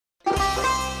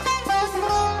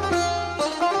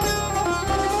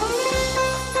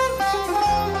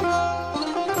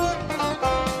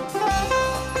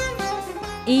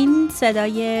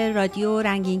صدای رادیو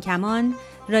رنگین کمان،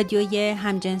 رادیوی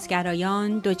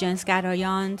همجنسگرایان،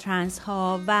 دوجنسگرایان، ترنس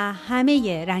ها و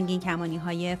همه رنگین کمانی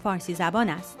های فارسی زبان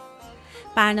است.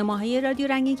 برنامه های رادیو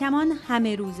رنگین کمان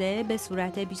همه روزه به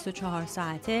صورت 24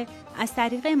 ساعته از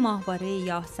طریق ماهواره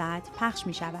یاهصد پخش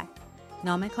می شود.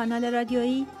 نام کانال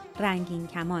رادیویی رنگین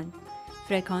کمان،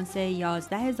 فرکانس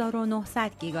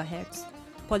 11900 گیگاهرتز،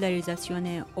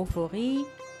 پولاریزاسیون افقی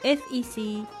FEC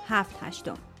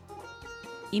 7/8.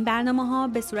 این برنامه ها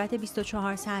به صورت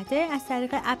 24 ساعته از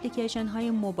طریق اپلیکیشن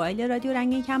های موبایل رادیو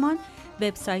رنگین کمان،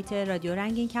 وبسایت رادیو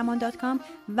رنگین کمان.com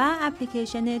و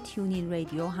اپلیکیشن تیونین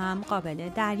رادیو هم قابل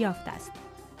دریافت است.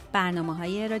 برنامه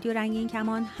های رادیو رنگین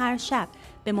کمان هر شب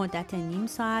به مدت نیم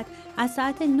ساعت از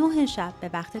ساعت 9 شب به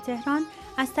وقت تهران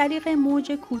از طریق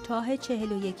موج کوتاه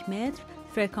 41 متر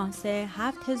فرکانس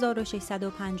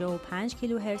 7655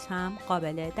 کیلوهرتز هم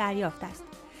قابل دریافت است.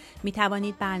 می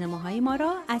توانید برنامه‌های ما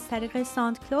را از طریق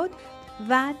ساوند کلود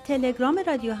و تلگرام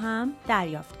رادیو هم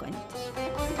دریافت کنید.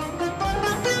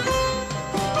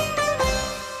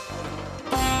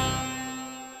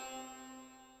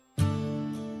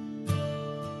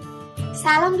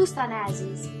 سلام دوستان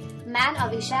عزیز، من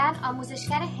آویشن،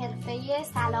 آموزشگر حرفه‌ای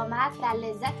سلامت و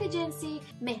لذت جنسی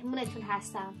مهمونتون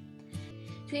هستم.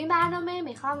 توی این برنامه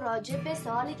میخوام راجع به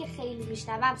سوالی که خیلی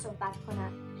میشنوم صحبت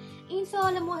کنم. این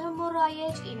سوال مهم و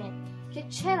رایج اینه که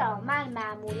چرا من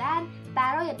معمولاً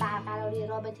برای برقراری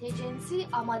رابطه جنسی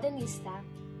آماده نیستم.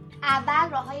 اول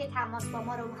راه‌های تماس با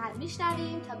ما رو هم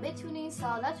میشنویم تا بتونین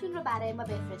سوالاتون رو برای ما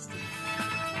بفرستید.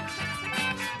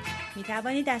 می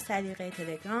توانید از طریق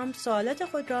تلگرام سوالات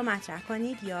خود را مطرح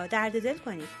کنید یا درد دل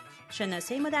کنید.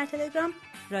 شناسه ما در تلگرام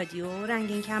رادیو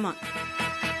رنگین کمان.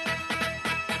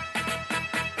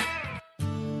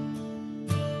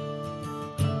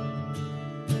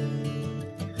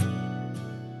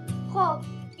 خب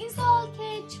این سوال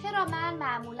که چرا من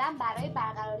معمولاً برای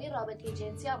برقراری رابطه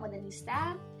جنسی آماده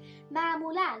نیستم،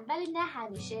 معمولاً ولی نه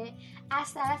همیشه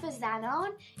از طرف زنان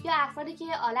یا افرادی که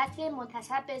آلت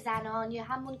منتسب به زنان یا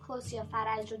همون کس یا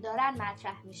فرج رو دارن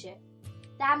مطرح میشه.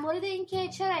 در مورد اینکه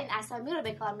چرا این اسامی رو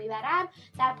به کار میبرم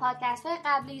در پادکست‌های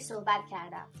قبلی صحبت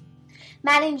کردم.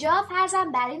 من اینجا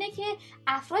فرضم بر اینه که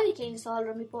افرادی که این سوال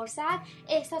رو میپرسن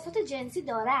احساسات جنسی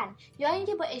دارن یا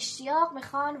اینکه با اشتیاق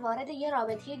میخوان وارد یه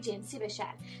رابطه جنسی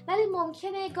بشن، ولی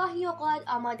ممکنه گاهی اوقات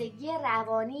آمادگی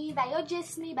روانی و یا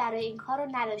جسمی برای این کار رو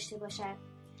نداشته باشن.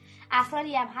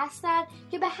 افرادی هم هستن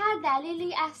که به هر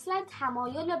دلیلی اصلا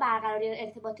تمایل به برقراری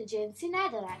ارتباط جنسی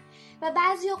ندارن و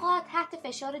بعضی اوقات تحت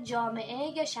فشار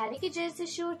جامعه یا شریک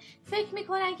جنسیشون فکر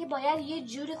میکنن که باید یه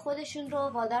جوری خودشون رو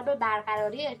وادار به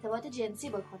برقراری ارتباط جنسی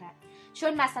بکنن،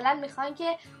 چون مثلا میخوان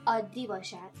که عادی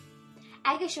باشن.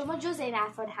 اگه شما جز این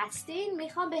افراد هستین،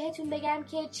 میخوام بهتون بگم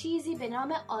که چیزی به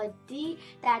نام عادی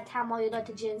در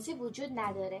تمایلات جنسی وجود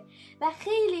نداره و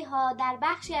خیلی ها در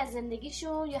بخشی از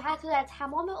زندگیشون یا حتی در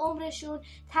تمام عمرشون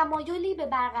تمایلی به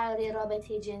برقراری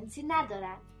رابطه جنسی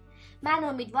ندارن. من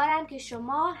امیدوارم که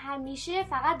شما همیشه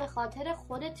فقط به خاطر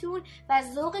خودتون و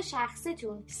ذوق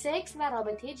شخصیتون سکس و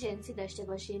رابطه جنسی داشته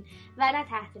باشین و نه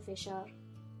تحت فشار.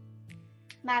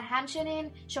 من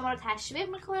همچنین شما رو تشویق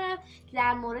میکنم که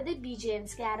در مورد بی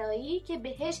جنسگرایی که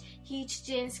بهش هیچ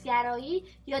جنسگرایی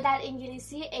یا در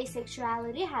انگلیسی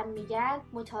asexuality هم میگن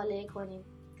مطالعه کنیم.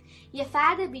 یه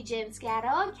فرد بی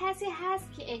جنسگرا کسی هست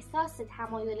که احساس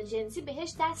تمایل جنسی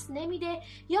بهش دست نمیده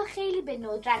یا خیلی به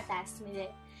ندرت دست میده.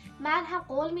 من هم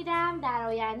قول میدم در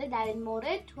آینده در این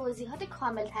مورد توضیحات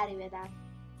کامل تری بدم.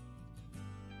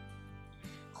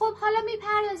 خب حالا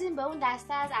میپردازیم به اون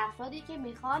دسته از افرادی که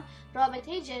میخوان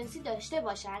رابطه جنسی داشته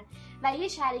باشن و یه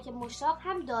شریک مشتاق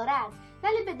هم دارن،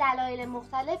 ولی به دلایل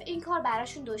مختلف این کار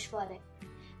براشون دشواره.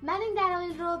 من این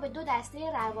دلایل رو به دو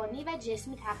دسته روانی و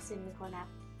جسمی تقسیم میکنم.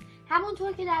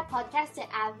 همونطور که در پادکست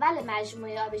اول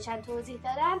مجموعه آبیشن توضیح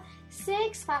دادم،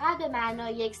 سکس فقط به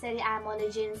معنای یک سری اعمال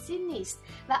جنسی نیست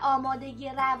و آمادگی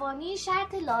روانی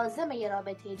شرط لازم یه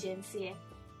رابطه جنسیه.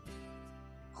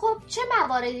 خب چه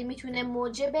مواردی میتونه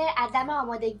موجب عدم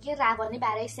آمادگی روانی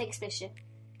برای سکس بشه؟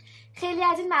 خیلی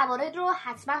از این موارد رو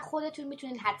حتما خودتون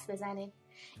میتونید حدس بزنید.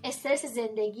 استرس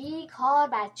زندگی، کار،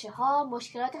 بچه‌ها،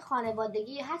 مشکلات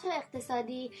خانوادگی یا حتی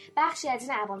اقتصادی بخشی از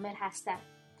این عوامل هستن.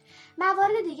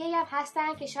 موارد دیگه هم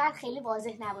هستن که شاید خیلی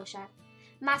واضح نباشن.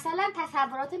 مثلا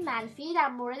تصورات منفی در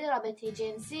مورد رابطه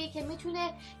جنسی که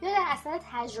میتونه یا در اثر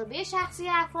تجربه شخصی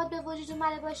افراد به وجود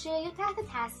اومده باشه یا تحت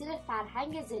تاثیر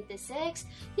فرهنگ ضد سکس،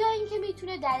 یا اینکه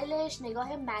میتونه دلیلش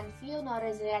نگاه منفی و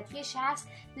نارضایتی شخص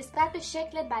نسبت به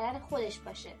شکل بدن خودش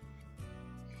باشه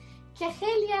که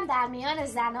خیلی هم در میان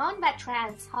زنان و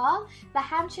ترنس ها و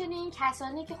همچنین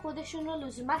کسانی که خودشون رو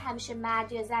لزوما همیشه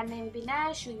مرد یا زن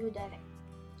نمیبینن شیوع داره.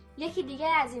 یکی دیگه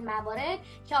از این موارد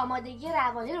که آمادگی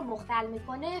روانی رو مختل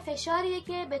میکنه فشاریه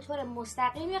که به طور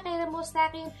مستقیم یا غیر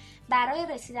مستقیم برای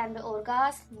رسیدن به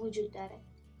ارگاسم وجود داره.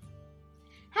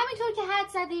 همینطور که حد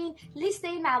زدین، لیست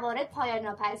این موارد پایان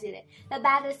ناپذیره و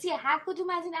بررسی هر کدوم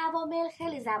از این عوامل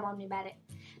خیلی زمان میبره.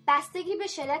 بستگی به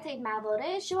شدت این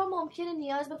موارد شما ممکنه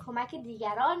نیاز به کمک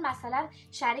دیگران، مثلا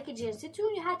شریک جنسیتون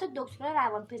یا حتی دکتر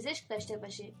روانپزشک داشته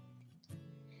باشید.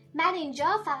 من اینجا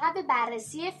فقط به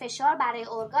بررسی فشار برای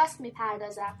ارگاسم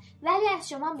میپردازم، ولی از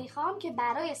شما میخوام که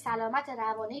برای سلامت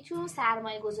روانیتون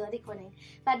سرمایه گذاری کنید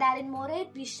و در این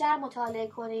مورد بیشتر مطالعه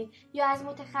کنید یا از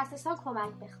متخصصان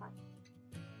کمک بخواید.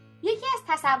 یکی از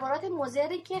تصورات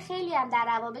مضری که خیلی هم در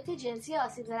روابط جنسی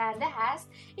آسیب زننده هست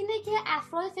اینه که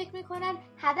افراد فکر میکنن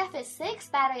هدف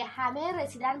سکس برای همه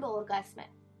رسیدن به ارگاسمه.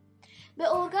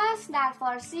 به ارگاسم در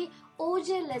فارسی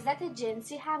اوج لذت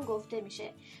جنسی هم گفته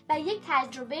میشه و یک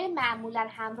تجربه معمولا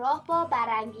همراه با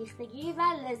برانگیختگی و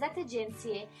لذت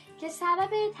جنسیه که سبب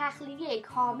تخلیه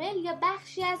کامل یا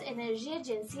بخشی از انرژی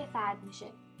جنسی فرد میشه.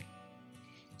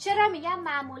 چرا میگم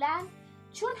معمولا؟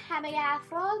 چون همه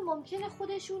افراد ممکنه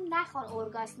خودشون نخوان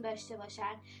ارگاسم داشته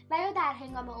باشن و یا در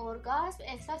هنگام ارگاسم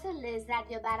احساس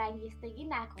لذت یا برانگیختگی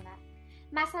نکنن.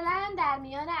 مثلا در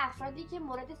میان افرادی که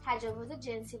مورد تجاوز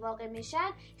جنسی واقع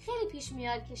میشن خیلی پیش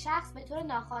میاد که شخص به طور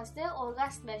ناخواسته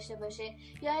ارگاسم داشته باشه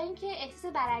یا اینکه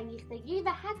احساس برانگیختگی و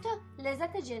حتی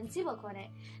لذت جنسی بکنه،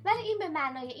 ولی این به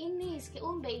معنای این نیست که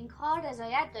اون به این کار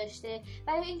رضایت داشته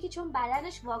و یا اینکه چون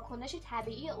بدنش واکنش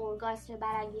طبیعی ارگاسم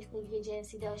برانگیختگی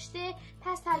جنسی داشته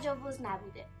پس تجاوز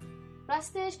نبوده.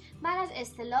 راستش من از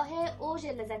اصطلاح اوج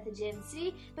لذت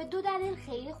جنسی به دو دلیل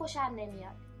خیلی خوشم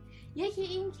نمیاد. یکی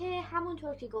این که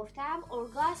همونطور که گفتم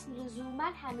ارگاسم لزوما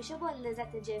همیشه با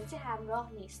لذت جنسی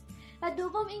همراه نیست و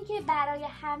دوم این که برای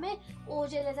همه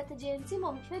اوج لذت جنسی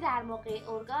ممکنه در موقع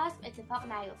ارگاسم اتفاق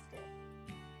نیفته.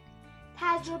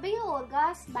 تجربه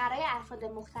ارگاسم برای افراد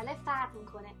مختلف فرق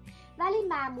میکنه، ولی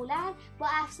معمولا با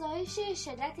افزایش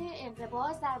شدت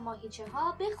انقباض در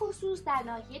ماهیچه‌ها به خصوص در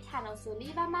ناحیه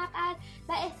تناسلی و مقعد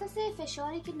و احساس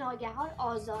فشاری که ناگهان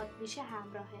آزاد میشه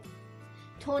همراهه.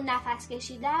 تون نفس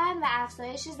کشیدن و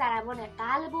افزایش ضربان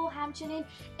قلب و همچنین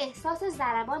احساس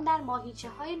ضربان در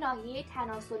ماهیچه‌های ناحیه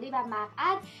تناسلی و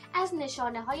مقعد از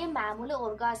نشانه‌های معمول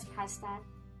ارگاسم هستند.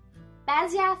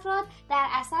 بعضی افراد در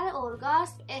اثر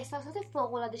ارگاسم احساسات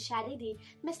فوق‌العاده شدیدی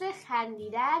مثل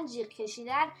خندیدن، جیغ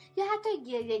کشیدن یا حتی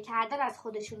گریه کردن از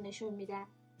خودشون نشون میدن.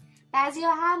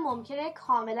 بعضی‌ها هم ممکنه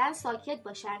کاملا ساکت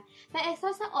باشن و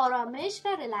احساس آرامش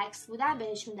و ریلکس بودن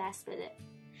بهشون دست بده.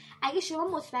 اگه شما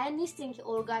مطمئن نیستین که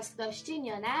ارگاسم داشتین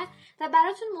یا نه و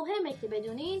براتون مهمه که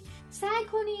بدونین، سعی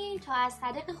کنین تا از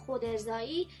طریق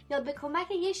خودارضایی یا به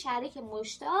کمک یه شریک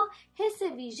مشتاق حس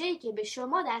ویژه‌ای که به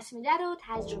شما دست میده رو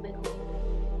تجربه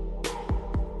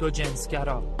کنین. دو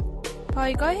جنسگرا،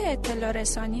 پایگاه اطلاع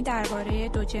رسانی درباره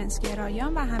دو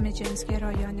جنسگرایان و همه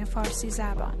جنسگرایان فارسی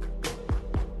زبان.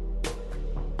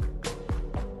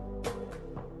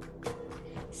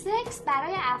 سکس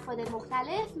برای افراد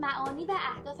مختلف معانی و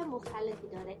اهداف مختلفی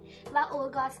داره و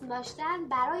ارگاسم داشتن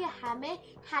برای همه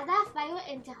هدف و یا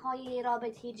انتهای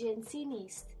رابطه جنسی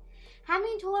نیست.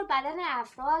 همینطور بدن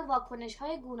افراد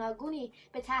واکنش‌های گوناگونی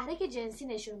به تحریک جنسی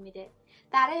نشون میده.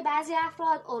 برای بعضی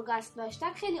افراد ارگاسم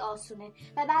داشتن خیلی آسونه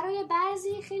و برای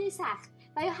بعضی خیلی سخت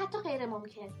و یا حتی غیر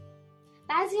ممکن.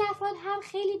 بعضی افراد هم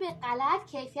خیلی به غلط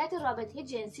کیفیت رابطه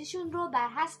جنسیشون رو بر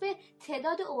حسب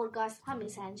تعداد ارگاسم ها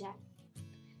میسنجن.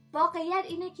 واقعیت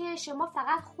اینه که شما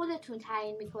فقط خودتون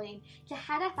تعیین میکنین که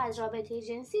هدف از رابطه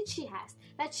جنسی چی هست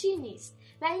و چی نیست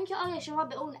و اینکه آیا شما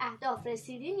به اون اهداف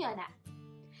رسیدین یا نه.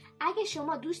 اگه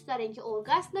شما دوست دارین که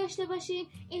ارگاسم داشته باشین،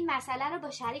 این مسئله رو با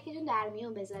شریکتون در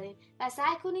میون بذارین و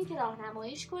سعی کنین که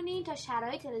راهنماییش کنین تا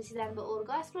شرایط رسیدن به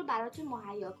ارگاسم رو براتون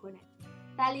مهیا کنه.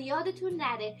 ولی یادتون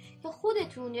نره که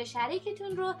خودتون یا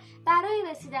شریکتون رو برای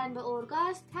رسیدن به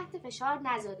ارگاسم تحت فشار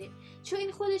نذارید، چون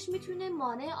این خودش میتونه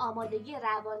مانع آمادگی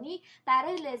روانی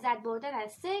برای لذت بردن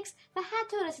از سکس و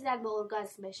حتی رسیدن به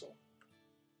ارگاسم بشه.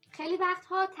 خیلی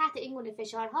وقتها تحت این گونه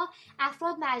فشارها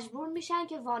افراد مجبور میشن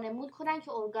که وانمود کنن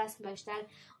که ارگاسم داشتن،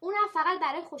 اونم فقط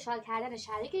برای خوشحال کردن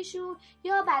شریکشون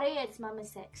یا برای اتمام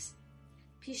سکس.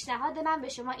 پیشنهاد من به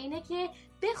شما اینه که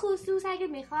به خصوص اگه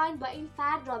میخواین با این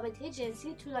فرد رابطه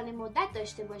جنسی طولانی مدت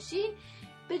داشته باشین،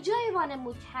 به جای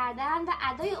وانمود کردن و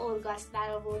ادای ارگاسم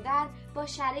برآوردن با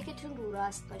شریکتون رو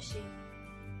راست باشین.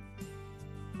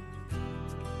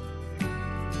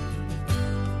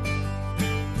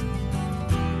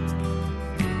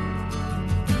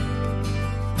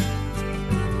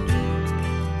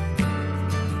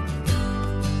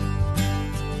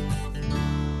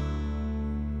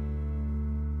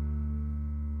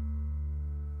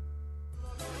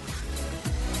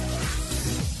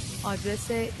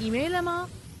 آدرس ایمیل ما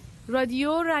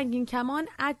رادیو رنگین کمان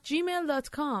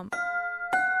 @gmail.com.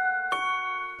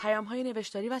 پیام‌های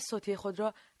نوشتاری و صوتی خود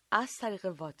را از طریق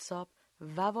واتساپ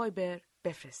و وایبر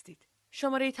بفرستید.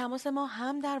 شماره تماس ما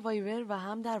هم در وایبر و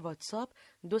هم در واتساپ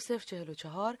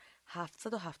 2044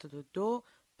 772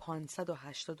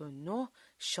 589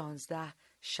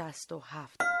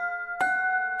 1667.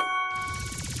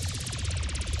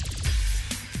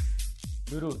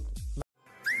 درود.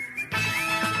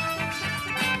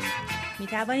 می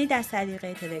توانید از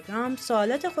طریق تلگرام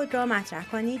سوالات خود را مطرح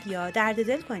کنید یا درد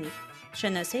دل کنید.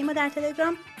 شناسه ما در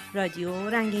تلگرام رادیو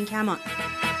رنگین کمان.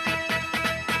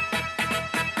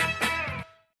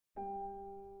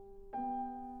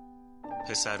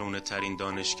 پسرونه ترین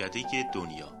دانشکده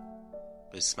دنیا،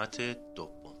 قسمت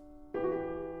دوم.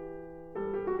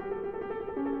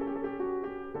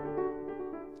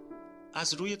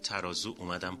 از روی ترازو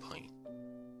اومدم پایین.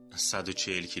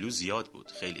 140 کیلو زیاد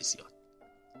بود، خیلی زیاد.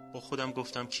 با خودم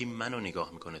گفتم کی منو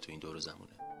نگاه میکنه تو این دور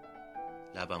زمونه.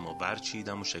 لبمو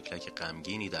برچیدم و شکلک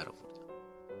غمگینی در آوردم.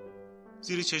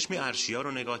 زیر چشمی ارشیا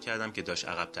رو نگاه کردم که داشت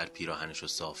عقب‌تر پیراهنشو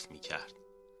صاف میکرد.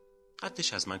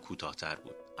 قدش از من کوتاه‌تر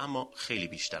بود، اما خیلی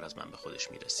بیشتر از من به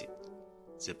خودش میرسید.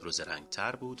 زبر و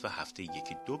زرنگ‌تر بود و هفته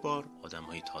 1-2 بار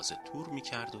آدم‌های تازه تور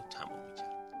میکرد و تموم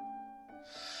میکرد.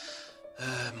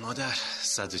 مادر،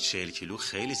 140 کیلو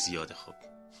خیلی زیاده. خب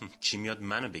کی میاد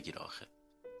منو بگیره آخه؟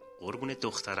 قربون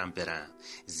دخترم برم.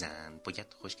 زن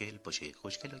باید خوشگل باشه،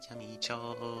 خوشگل و کمی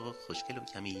چاق، خوشگل و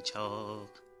کمی چاق.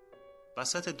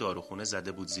 وسط داروخونه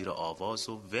زده بود زیر آواز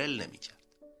و ول نمی‌کرد.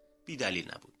 بی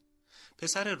دلیل نبود.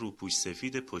 پسر روپوش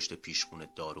سفید پشت پیشخونه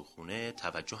داروخونه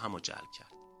توجهمو جلب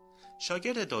کرد.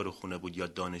 شاگرد داروخونه بود یا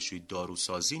دانشجوی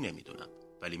داروسازی نمیدونم،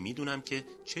 ولی میدونم که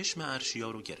چشم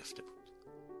ارشیا رو گرفته بود.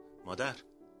 مادر،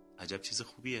 عجب چیز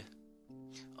خوبیه.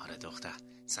 آره دختر،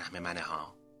 سهم منه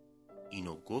ها.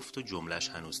 اینو گفت و جملش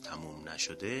هنوز تموم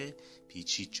نشده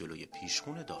پیچید جلوی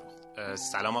پیشخون داروخونه.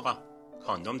 سلام آقا،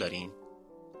 کاندوم دارین؟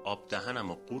 آب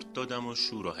دهنمو قورت دادم و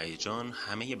شور و هیجان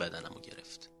همه بدنمو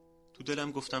گرفت. تو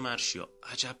دلم گفتم ارشیا،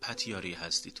 عجب پتیاری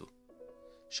هستی تو.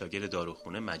 شاگرد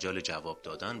داروخونه مجال جواب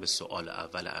دادن به سوال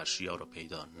اول ارشیا رو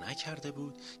پیدا نکرده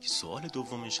بود که سوال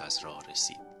دومش از راه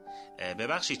رسید.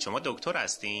 ببخشید شما دکتر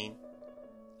هستین؟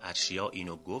 ارشیا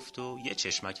اینو گفت و یه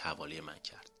چشمک حواله من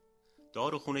کرد.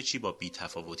 داروخونه چی با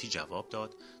بی‌تفاوتی جواب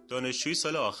داد دانشجوی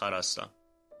سال آخر هستم.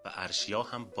 و ارشیا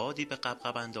هم بادی به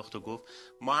قبقب انداخت و گفت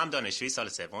ما هم دانشجوی سال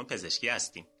سوم پزشکی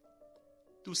هستیم.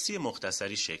 دوستی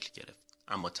مختصری شکل گرفت،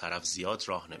 اما طرف زیاد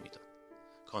راه نمیداد.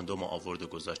 کاندوم آورد و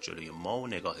گذاشت جلوی ما و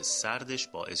نگاه سردش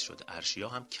باعث شد ارشیا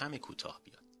هم کمی کوتاه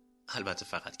بیاد. البته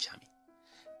فقط کمی.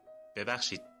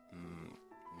 ببخشید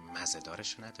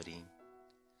مزه‌دارشو نداریم؟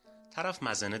 طرف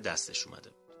مزنه دستش اومده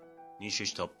بود.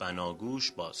 نیشش تا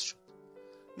بناگوش باز شد.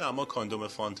 نه، ما کاندوم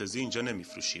فانتزی اینجا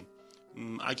نمیفروشیم.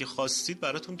 اگه خواستید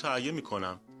براتون تهیه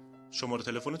میکنم. شماره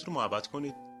تلفنتون رو محبت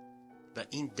کنید. و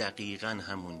این دقیقاً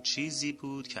همون چیزی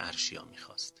بود که ارشیا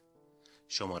میخواست.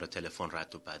 شماره تلفن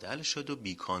رد و بدل شد و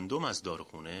بی کاندوم از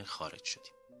داروخونه خارج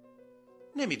شدیم.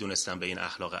 نمیدونستم به این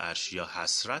اخلاق ارشیا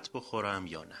حسرت بخورم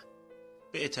یا نه.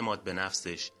 به اعتماد به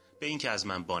نفسش، به اینکه از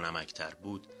من بانمکتر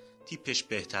بود، تیپش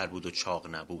بهتر بود و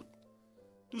چاق نبود.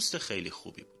 دوست خیلی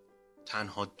خوبی بود.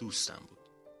 تنها دوستم بود.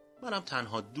 منم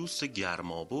تنها دوست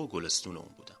گرمابه و گلستون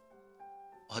اون بودم.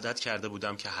 عادت کرده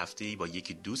بودم که هفته‌ای با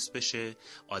یکی دوست بشه،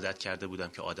 عادت کرده بودم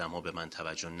که آدم‌ها به من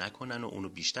توجه نکنن و اونو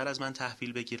بیشتر از من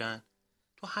تحویل بگیرن.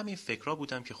 تو همین فکرها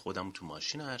بودم که خودم تو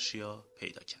ماشین ارشیا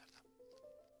پیدا کردم.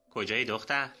 کجایی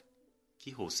دختر؟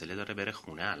 کی حوصله داره بره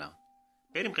خونه الان؟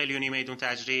 بریم قلیونی میدون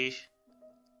تجریش؟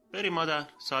 بریم مادر،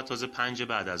 ساعت تازه 5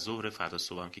 بعد از ظهر، فردا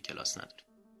صبحم که کلاس نداریم.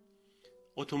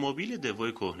 اتومبیل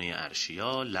دوی کهنه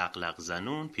ارشیا لقلق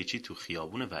زنون پیچید تو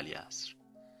خیابون ولیعصر.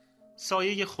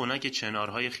 سایه خنک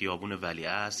چنارهای خیابون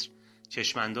ولیعصر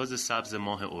چشمانداز سبز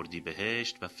ماه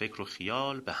اردیبهشت و فکر و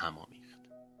خیال به هم آمیخت.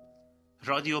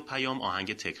 رادیو پیام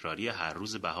آهنگ تکراری هر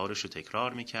روز بهارشو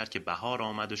تکرار میکرد که بهار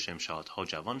آمد و شمشادها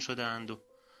جوان شدند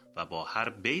و با هر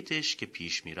بیتش که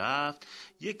پیش میرفت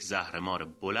یک زهرمار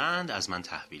بلند از من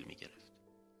تحویل میگرفت.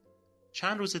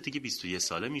 چند روز دیگه 21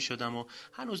 ساله میشدم و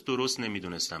هنوز درست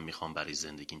نمیدونستم میخوام برای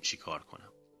زندگیم چی کار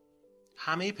کنم.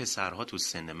 همه پسرها تو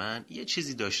سن من یه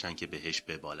چیزی داشتن که بهش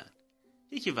ببالن.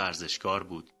 یکی ورزشکار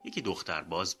بود، یکی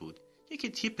دخترباز بود، یکی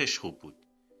تیپش خوب بود.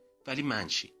 ولی من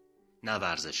چی؟ نه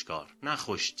ورزشکار، نه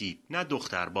خوشتیپ، نه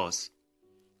دخترباز.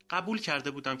 قبول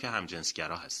کرده بودم که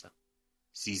همجنسگرا هستم.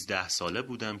 13 ساله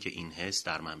بودم که این حس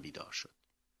در من بیدار شد.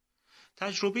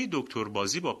 تجربه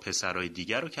دکتربازی با پسرای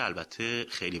دیگر رو که البته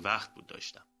خیلی وقت بود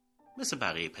داشتم. مثل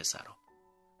بقیه پسرا.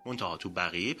 منتها تو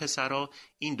بقیه پسرا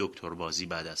این دکتربازی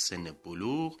بعد از سن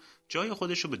بلوغ جای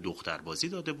خودشو به دختربازی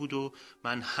داده بود و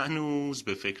من هنوز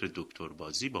به فکر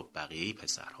دکتربازی با بقیه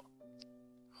پسرها.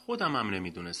 خودم هم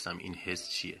نمیدونستم این حس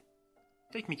چیه.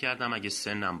 فکر میکردم اگه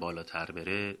سنم بالاتر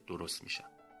بره درست میشم.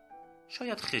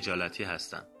 شاید خجالتی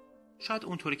هستم. شاید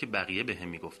اونطوری که بقیه بهم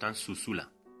میگفتن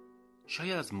سوسولم.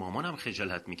 شاید از مامانم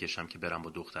خجالت میکشم که برم با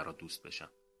دخترها دوست بشم.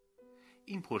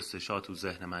 این پرسشات تو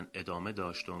ذهن من ادامه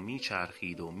داشت و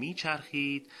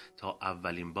میچرخید تا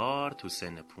اولین بار تو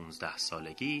سن 15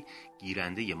 سالگی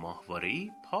گیرنده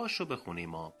ماهواره‌ای پاشو به خونه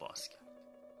ما باز کرد.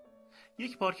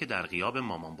 یک بار که در غیاب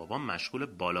مامان بابام مشغول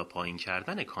بالا پایین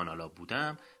کردن کانالا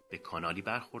بودم، به کانالی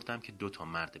برخوردم که 2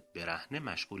 مرد برهنه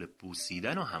مشغول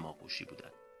بوسیدن و هماغوشی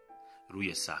بودن.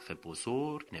 روی صفحه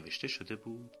بزرگ نوشته شده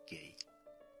بود گی.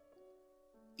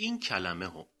 این کلمه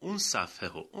و اون صفحه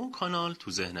و اون کانال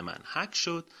تو ذهن من حک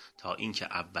شد تا اینکه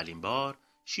اولین بار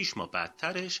 6 ماه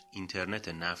بعدترش اینترنت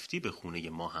نفتی به خونه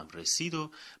ما هم رسید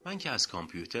و من که از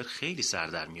کامپیوتر خیلی سر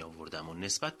در می آوردم و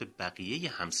نسبت به بقیه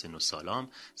همسن و سالام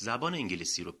زبان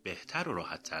انگلیسی رو بهتر و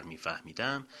راحت‌تر می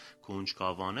فهمیدم،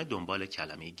 کنجکاوانه دنبال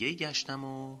کلمه گی گشتم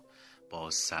و با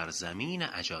سرزمین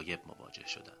عجایب مواجه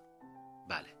شدم.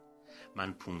 بله،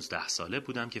 من 15 ساله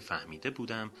بودم که فهمیده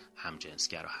بودم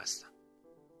همجنسگرا هستم.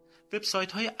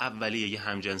 وبسایت‌های اولیه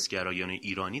همجنسگرایان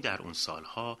ایرانی در اون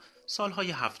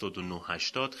سالهای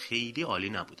 79-80 خیلی عالی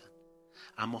نبودن،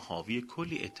 اما حاوی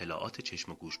کلی اطلاعات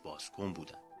چشم و گوش بازکن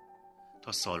بودن.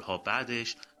 تا سالها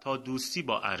بعدش، تا دوستی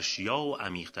با ارشیا و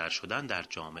عمیق‌تر شدن در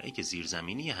جامعه که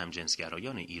زیرزمینی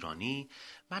همجنسگرایان ایرانی،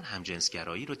 من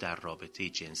همجنسگرایی رو در رابطه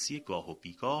جنسی گاه و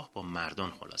بیگاه با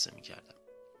مردان خلاصه می‌کردم.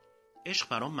 عشق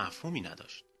برام مفهومی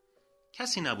نداشت.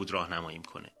 کسی نبود راهنماییم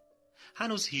کنه.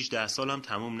 هنوز 18 سالم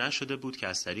تموم نشده بود که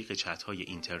از طریق چت‌های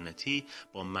اینترنتی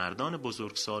با مردان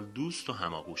بزرگسال دوست و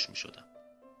هماغوش می شدم.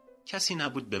 کسی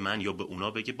نبود به من یا به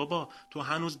اونا بگه بابا تو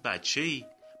هنوز بچه‌ای،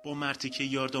 با مردی که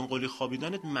یاردانقلی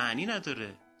خوابیدنت معنی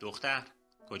نداره. دختر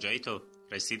کجایی تو؟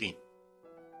 رسیدیم.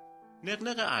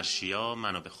 نقنق ارشیا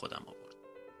منو به خودم آورد.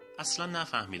 اصلا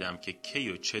نفهمیدم که کی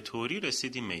و چطوری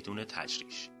رسیدیم میدون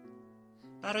تجریش.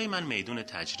 برای من میدون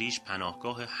تجریش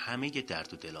پناهگاه همه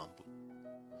درد و دلام بود.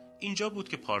 اینجا بود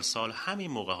که پارسال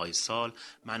همین موقع‌های سال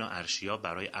من و ارشیا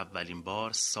برای اولین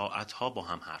بار ساعتها با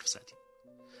هم حرف زدیم.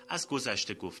 از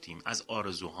گذشته گفتیم، از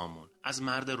آرزوهامون، از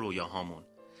مرد رویاهامون،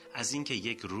 از اینکه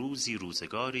یک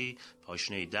روزگاری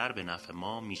پاشنه در به نفع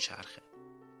ما میچرخه.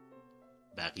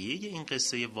 بقیه این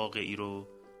قصه واقعی رو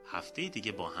هفته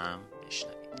دیگه با هم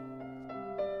بشنویم.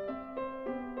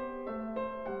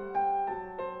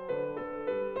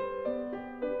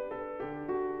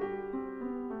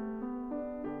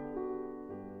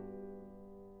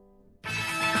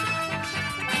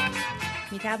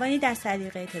 می توانید از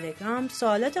طریق تلگرام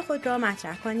سوالات خود را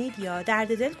مطرح کنید یا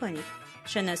درد دل کنید.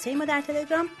 شناسه ما در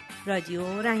تلگرام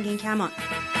رادیو رنگین کمان.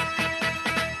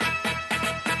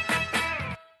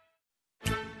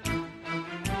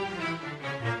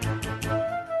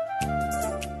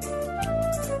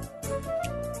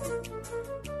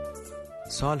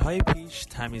 سالهای پیش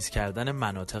تمیز کردن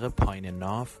مناطق پایین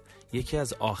ناف یکی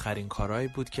از آخرین کارهایی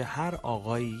بود که هر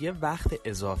آقایی یه وقت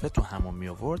اضافه تو همون می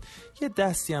آورد، یه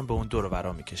دستی هم به اون دور و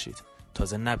برا می کشید،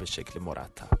 تازه نه به شکل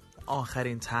مرتب.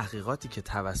 آخرین تحقیقاتی که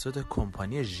توسط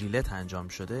کمپانی ژیلت انجام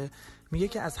شده میگه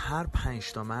که از هر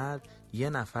 5 مرد یه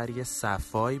نفر یه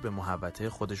صفایی به محوطه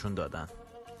خودشون دادن.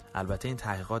 البته این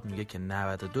تحقیقات میگه که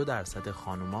 92%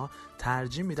 خانوما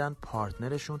ترجیح میدن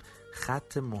پارتنرشون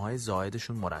خط موهای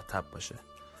زائدشون مرتب باشه.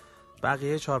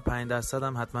 بقیه 4-5%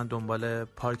 هم حتما دنبال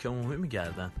پارک عمومی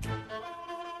میگردن.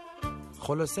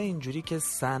 خلاصه اینجوری که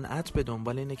صنعت به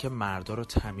دنبال اینه که مردا رو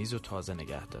تمیز و تازه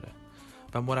نگه داره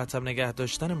و مرتب نگه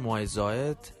داشتن موهای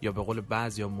زائد یا به قول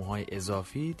بعضیا موهای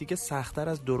اضافی دیگه سخت‌تر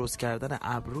از درست کردن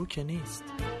ابرو که نیست.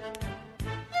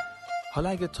 حالا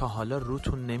اگه تا حالا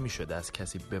روتون نمیشده از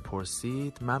کسی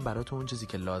بپرسید، من براتون اون چیزی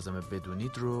که لازمه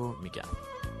بدونید رو میگم.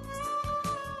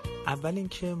 اول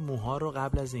اینکه موها رو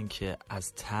قبل از اینکه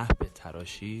از ته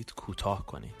بتراشید کوتاه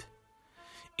کنید.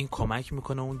 این کمک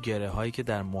میکنه اون گره هایی که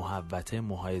در محوطه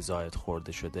موهای زائد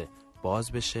خورده شده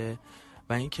باز بشه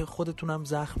و اینکه خودتونم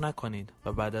زخم نکنید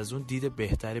و بعد از اون دید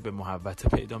بهتری به محوطه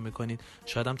پیدا میکنید.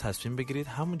 شاید هم تصمیم بگیرید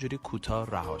همونجوری کوتاه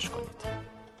رهاش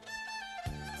کنید.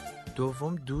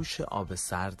 دوم، دوش آب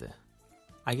سرده.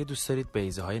 اگه دوست دارید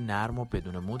بیضه های نرم و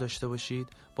بدون مو داشته باشید،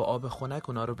 با آب خنک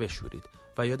اونا رو بشورید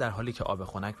و یا در حالی که آب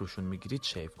خنک روشون میگیرید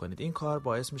شیف کنید. این کار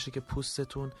باعث میشه که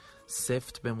پوستتون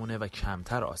سفت بمونه و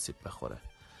کمتر آسیب بخوره.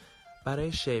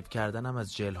 برای شیف کردن هم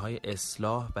از ژل های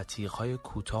اصلاح و تیغ های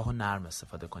کوتاه و نرم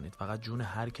استفاده کنید. فقط جون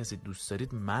هر کسی دوست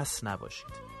دارید مس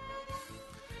نباشید.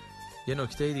 یه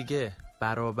نکته دیگه،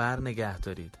 برابر نگه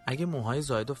دارید. اگه موهای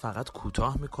زائد رو فقط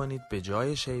کوتاه میکنید به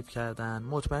جای شیپ کردن،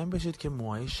 مطمئن بشید که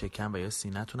موهای شکم و یا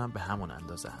سینه‌تون هم به همون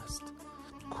اندازه هست.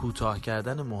 کوتاه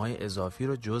کردن موهای اضافی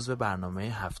رو جزو برنامه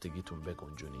هفتگیتون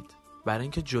بگنجونید. برای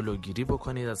اینکه جلوگیری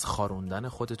بکنید از خاروندن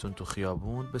خودتون تو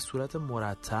خیابون، به صورت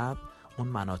مرتب اون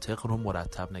مناطق رو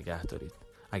مرتب نگه دارید.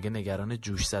 اگه نگران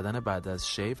جوش زدن بعد از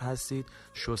شیپ هستید،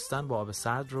 شستن با آب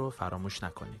سرد رو فراموش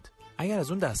نکنید. اگر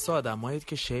از اون دسته آدمایید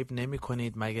که شیپ نمی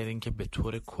کنید مگر اینکه به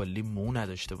طور کلی مو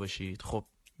نداشته باشید، خب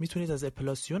میتونید از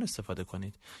اپلاسیون استفاده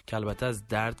کنید که البته از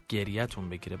درد گریه‌تون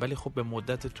بگیره، ولی خب به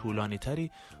مدت طولانی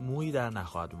تری مویی در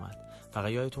نخواهد اومد. فقط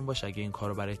یادتون باشه اگه این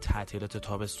کارو برای تعطیلات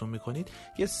تابستون میکنید،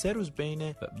 یه 3 روز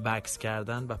بین وکس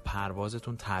کردن و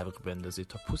پروازتون تعویق بندازید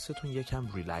تا پوستتون یکم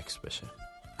ریلکس بشه.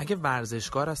 اگه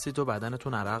ورزشکار هستید و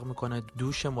بدنتون عرق میکنه،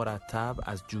 دوش مرتب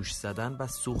از جوش زدن و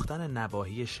سوختن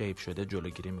نواحی شیپ شده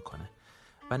جلوگیری میکنه.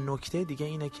 و نکته دیگه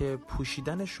اینه که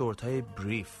پوشیدن شورت‌های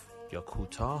بریف یا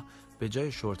کوتاه به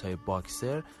جای شورت‌های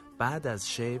باکسر بعد از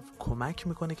شیپ کمک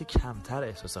میکنه که کمتر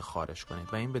احساس خارش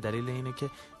کنید و این به دلیل اینه که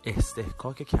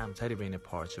استحکاک کمتری بین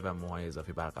پارچه و موهای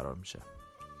اضافی برقرار میشه.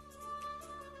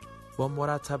 با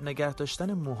مرتب نگه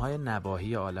داشتن موهای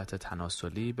نواحی آلت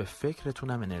تناسلی به فکرتون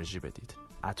هم انرژی بدید.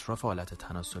 اطراف آلت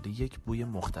تناسلی یک بوی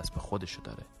مختص به خودشو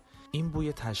داره. این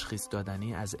بوی تشخیص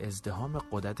دادنی از ازدحام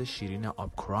غدد شیرین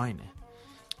آبکراینه.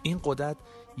 این غدد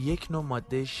یک نوع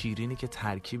ماده شیرینی که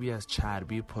ترکیبی از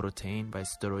چربی، پروتئین و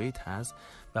استروئید هست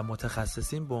و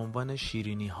متخصصین به عنوان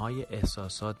شیرینی‌های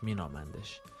احساسات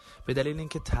مینامندش. به دلیل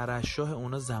اینکه ترشح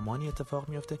اونا زمانی اتفاق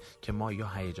میفته که ما یا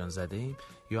هیجان زده ایم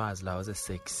یا از لحاظ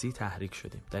سکسی تحریک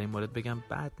شدیم. در این مورد بگم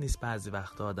بد نیست بعضی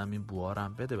وقتا آدم این بوها رو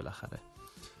هم بده بالاخره.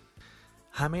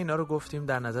 همه اینا رو گفتیم،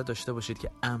 در نظر داشته باشید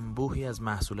که انبوهی از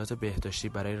محصولات بهداشتی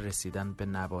برای رسیدن به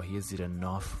نواحی زیر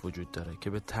ناف وجود داره که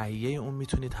به تهیه اون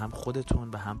میتونید هم خودتون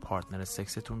و هم پارتنر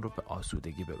سکستون رو به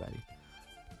آسودگی ببرید.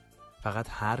 فقط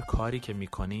هر کاری که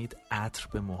میکنید عطر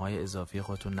به موهای اضافی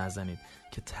خودتون نزنید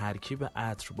که ترکیب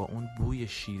عطر با اون بوی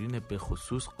شیرین به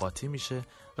خصوص قاطی میشه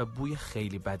و بوی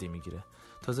خیلی بدی میگیره.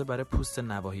 تازه برای پوست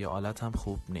نواحی آلت هم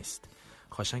خوب نیست.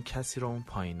 خواهشاً کسی رو اون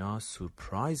پایینا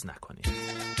سورپرایز نکنید.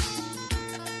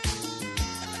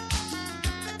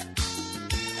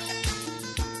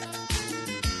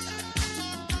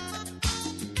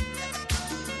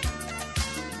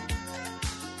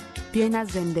 بیاین از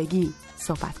زندگی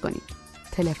صحبت کنیم.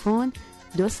 تلفن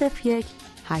 201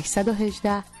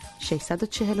 818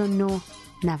 649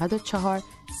 94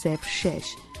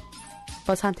 06.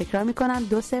 باز هم تکرار میکنم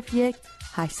 201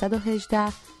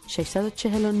 818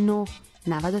 649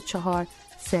 94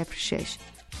 06.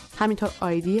 همینطور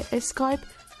آیدی اسکایپ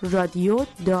رادیو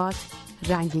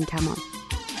رنگین کمان.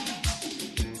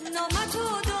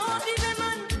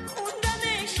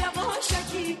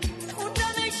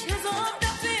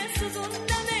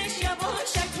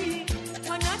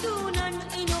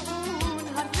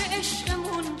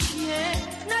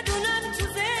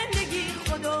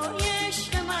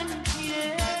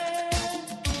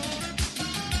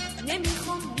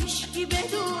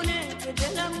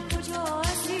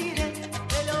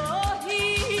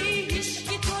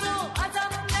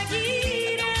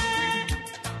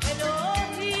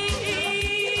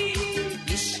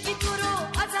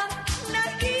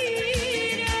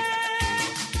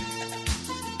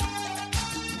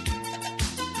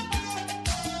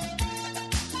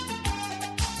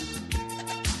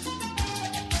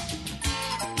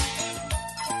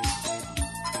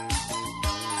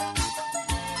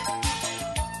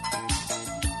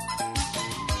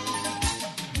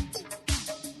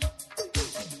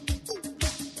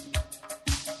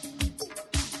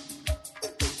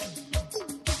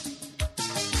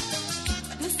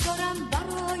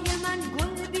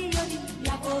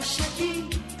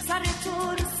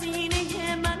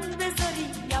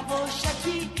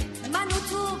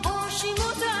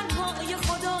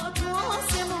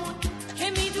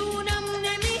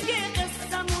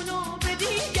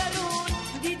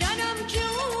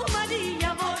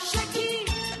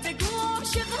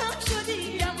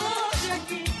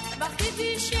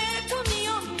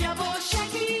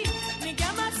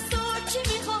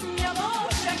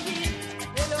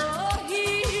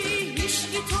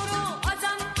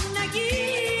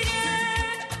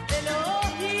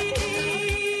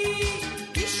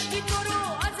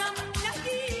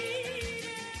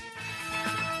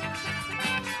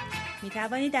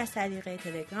 توانید از طریق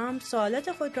تلگرام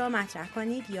سوالات خود را مطرح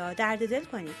کنید یا درد دل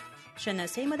کنید.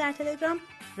 شناسه ما در تلگرام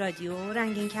رادیو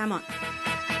رنگین کمان.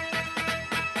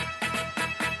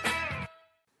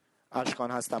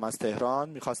 اشکان هستم از تهران.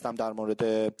 میخواستم در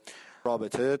مورد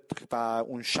رابطه و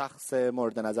اون شخص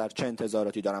مورد نظر چه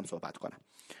انتظاراتی دارم صحبت کنم.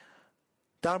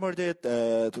 در مورد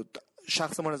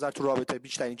شخص مورد نظر تو رابطه،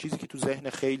 بیشترین چیزی که تو ذهن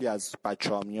خیلی از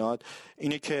بچه‌ها میاد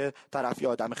اینه که طرف یه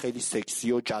آدم خیلی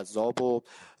سکسی و جذاب و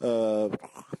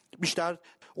بیشتر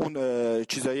اون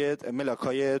چیزای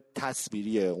ملاکای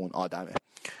تصویری اون آدمه.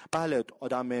 بله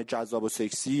آدم جذاب و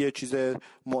سکسی یه چیز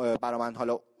برای من،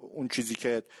 حالا اون چیزی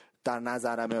که در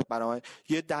نظرمه برای من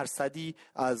یه درصدی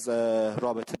از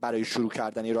رابطه برای شروع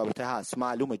کردن رابطه هست،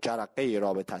 معلومه جرقه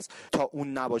رابطه هست. تا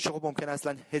اون نباشه خب ممکن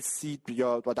اصلا حسی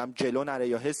یا آدم جلو نره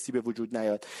یا حسی به وجود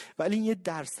نیاد، ولی یه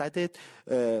درصد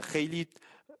خیلی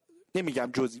نمیگم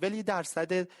جزئی ولی یه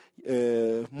درصد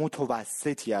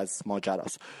متوسطی از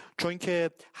ماجراست. چون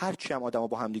که هرچی هم آدما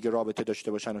با هم دیگه رابطه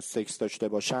داشته باشن و سکس داشته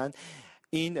باشن،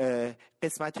 این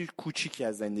قسمتی کوچیکی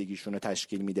از زندگیشون رو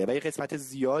تشکیل میده و یه قسمت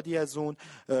زیادی از اون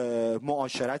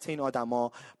معاشرت این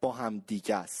آدما با هم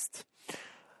دیگه است.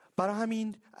 برای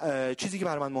همین چیزی که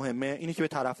برای من مهمه اینه که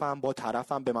با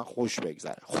طرفم به من خوش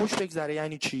بگذره. خوش بگذره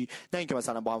یعنی چی؟ نه اینکه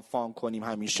مثلا با هم فان کنیم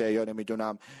همیشه یا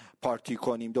نمیدونم پارتی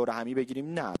کنیم دور همی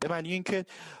بگیریم، نه، به معنی اینکه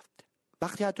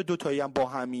وقتی حتی دو تایی هم با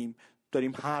همیم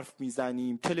داریم حرف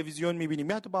میزنیم، تلویزیون میبینیم،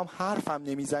 یا حتی با هم حرف هم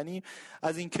نمیزنیم،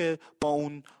 از اینکه با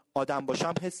اون آدم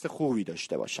باشم حس خوبی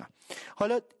داشته باشم.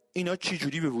 حالا اینا چی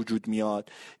جوری به وجود میاد؟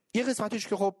 یه قسمتش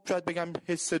که خب شاید بگم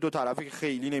حس دو طرفه که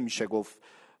خیلی نمیشه گفت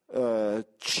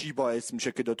چی باعث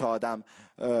میشه که دوتا آدم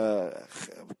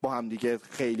با هم دیگه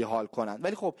خیلی حال کنن،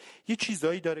 ولی خب یه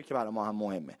چیزایی داره که برای ما هم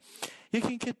مهمه. یکی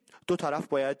این که دو طرف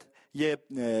باید یه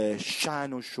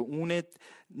شأن و شؤون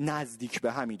نزدیک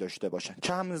به همی داشته باشن،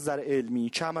 چه هم نظر علمی،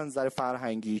 چه هم نظر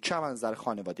فرهنگی، چه هم نظر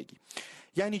خانوادگی.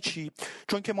 یعنی چی؟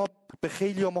 چون که ما به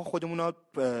خیلی ما خودمون رو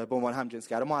به عنوان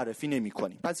همجنسگرا معرفی نمی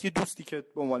کنیم. پس یه دوستی که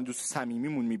به عنوان دوست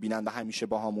صمیمیمون میبینن و همیشه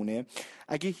با همونه،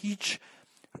 اگه هیچ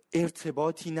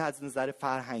ارتباطی نه از نظر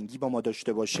فرهنگی با ما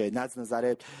داشته باشه، نه از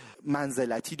نظر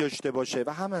منزلتی داشته باشه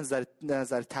و هم از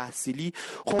نظر تحصیلی،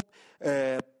 خب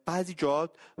بعضی جا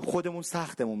خودمون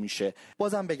سختمون میشه.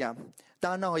 بازم بگم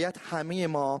در نهایت همه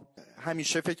ما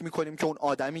همیشه فکر میکنیم که اون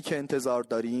آدمی که انتظار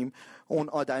داریم اون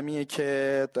آدمیه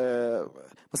که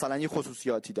مثلا یه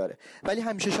خصوصیاتی داره، ولی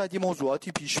همیشه شاید یه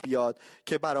موضوعاتی پیش بیاد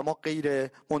که برای ما غیر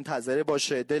منتظره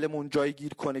باشه، دلمون جای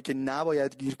گیر کنه که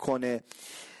نباید گیر کنه.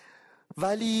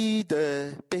 ولی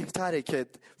بهتره که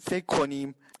فکر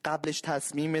کنیم قبلش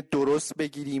تصمیم درست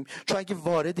بگیریم، چون اگه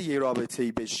وارد یه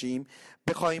رابطه‌ای بشیم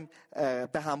بخوایم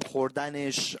به هم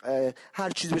خوردنش هر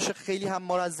چیز بشه، خیلی هم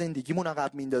ما رو از زندگیمون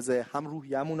عقب میندازه، هم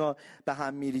روحیه‌مون رو به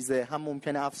هم میریزه، هم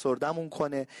ممکنه افسرده‌مون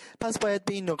کنه. پس باید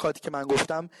به این نکاتی که من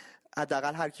گفتم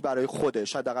حداقل هر کی برای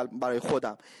خودش، حداقل برای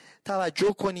خودم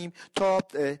توجه کنیم تا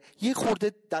یه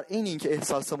خورده در این که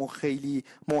احساسمون خیلی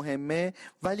مهمه،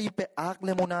 ولی به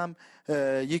عقلمونم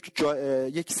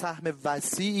یک سهم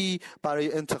وسیعی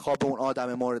برای انتخاب اون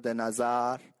آدم مورد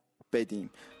نظر بدیم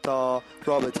تا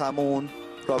رابطمون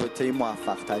رابطه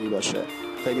موفق تری باشه.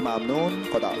 خیلی ممنون.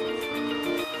 خدا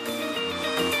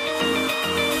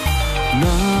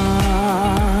نه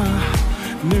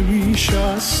نمیشه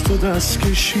از تو دست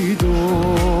کشید و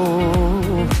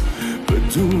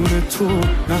بدون تو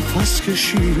نفس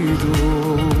کشید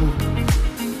و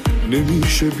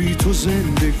نمیشه بی تو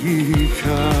زندگی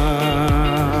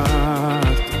کرد.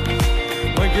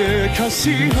 مگه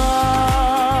کسی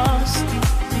هست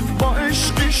با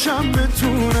عشقشم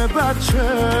بتونه بچه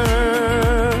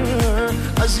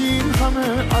از این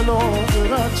همه علاقه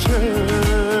رچه؟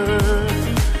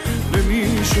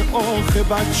 نمیشه آخه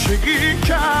بچگی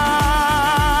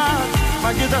کرد.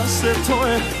 مگه دست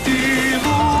توه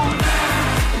دیوونه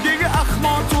دیگه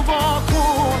اخماتو وا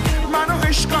کن، منو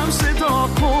عشقم صدا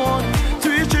کن،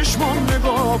 توی چشمام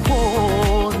نگاه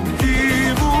کن.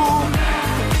 دیوونه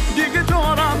دیگه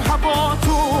دارم هوا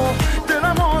تو،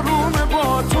 دلم آرومه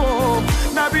با تو،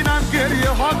 نبینم گریه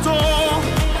ها تو.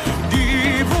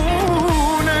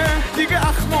 دیوونه دیگه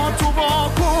اخماتو وا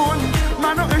کن،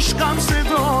 منو عشقم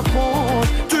صدا کن،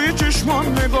 توی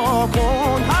چشمام نگاه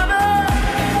کن. همه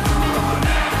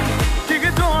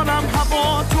دیگه دارم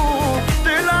هوا تو،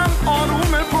 دلم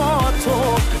آرومه با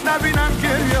تو، نبینم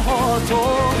گریه ها تو.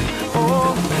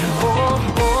 اوه اوه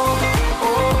اوه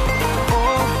اوه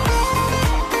اوه.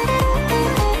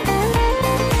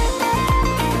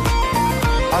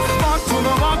 اخماتو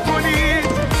نوا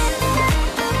کنید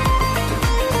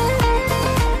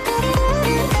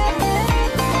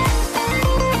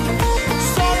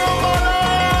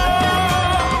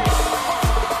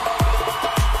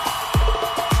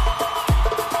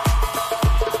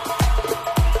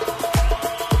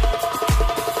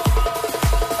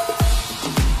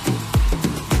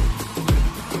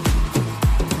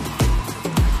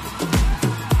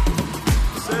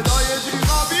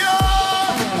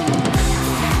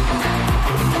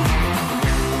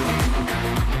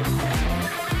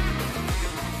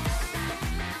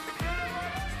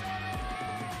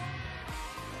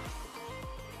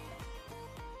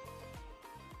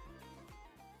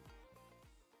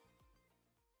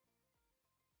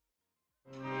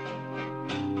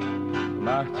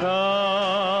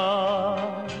مهتاب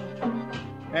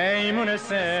ای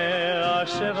مونس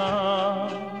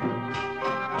عاشقان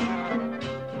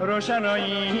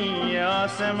روشنایی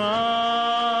آسمان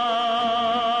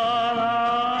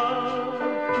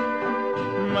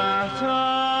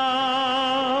مهتاب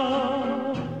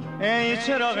ای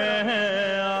چراغ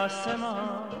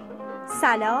آسمان.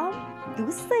 سلام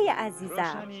دوستای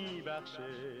عزیزم،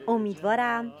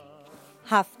 امیدوارم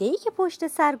هفته‌ای که پشت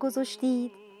سر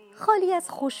گذاشتید خالی از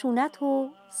خشونت و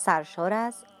سرشار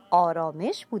از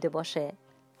آرامش بوده باشه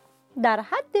در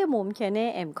حد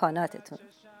ممکنه امکاناتتون.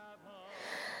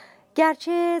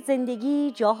 گرچه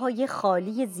زندگی جاهای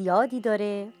خالی زیادی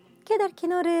داره که در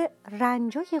کنار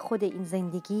رنجای خود این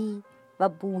زندگی و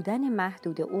بودن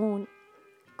محدود اون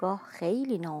گاه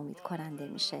خیلی ناامید کننده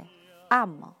میشه،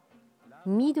 اما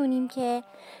میدونیم که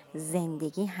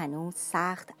زندگی هنوز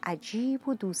سخت عجیب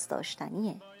و دوست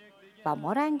داشتنیه و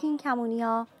ما رنگین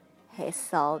کمونیا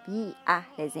حسابی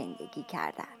اهل زندگی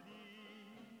کردن.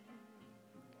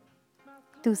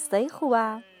 دوستای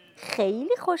خوبم،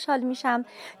 خیلی خوشحال میشم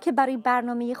که برای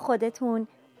برنامه خودتون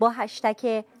با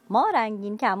هشتگ ما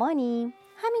رنگین کمانیم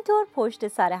همینطور پشت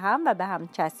سر هم و به هم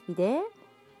چسبیده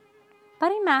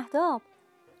برای مهتاب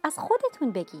از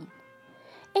خودتون بگین.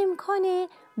 امکان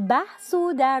بحث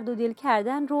و درد و دل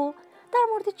کردن رو در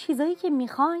مورد چیزایی که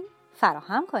میخواین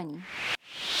فراهم کنین.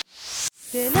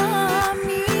 دلم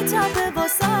میتپه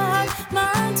واسه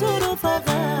من تو رو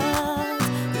فقط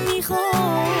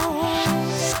میخوام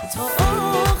تا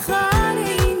آخر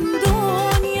این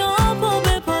دنیا با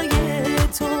به پای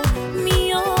تو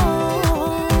میام.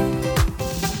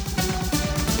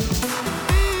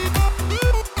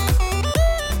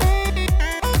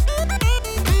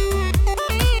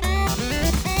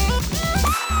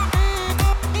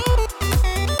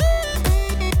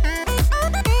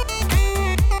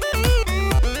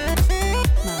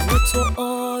 من و تو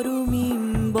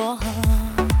آرومیم با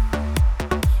هم،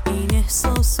 این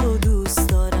احساسو دوست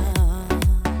دارم،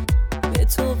 به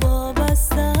تو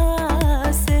وابسته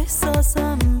است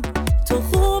احساسم، تو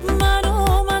خوب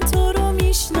منو من تو رو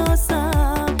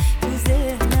میشناسم، تو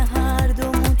ذهن هر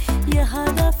دومون یه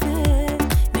هدفه،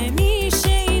 نمیشه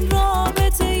این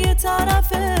رابطه یه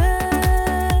طرفه.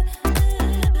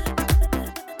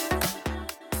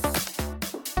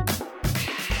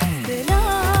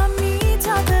 دلم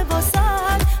میتپه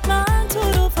واسه من تو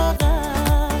رو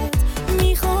فقط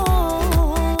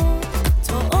میخوام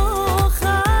تا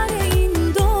آخر این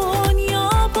دنیا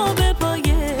با به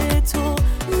پای تو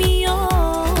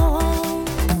میام.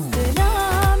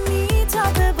 دلم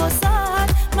میتپه واسه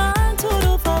من تو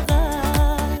رو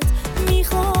فقط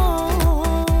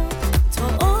میخوام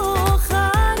تا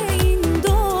آخر این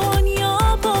دنیا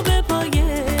با به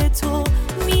پای تو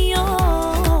میام.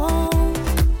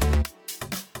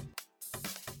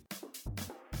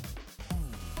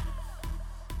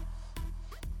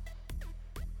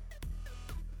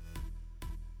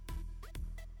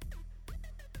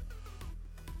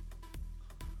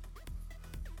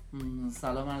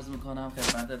 سلام عرض میکنم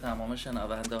خدمت تمام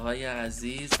شنونده های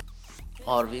عزیز.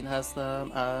 آروین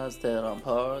هستم از تهران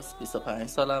پارس، 25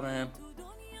 سالمه.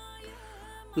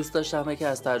 دوست داشتم که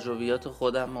از تجربیات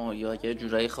خودم و یا یه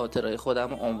جورایی خاطرهای خودم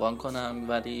رو عنوان کنم،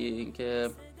 ولی اینکه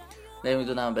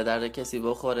نمیدونم به درد کسی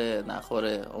بخوره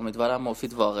نخوره، امیدوارم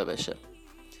مفید واقع بشه.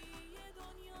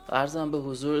 عرضم به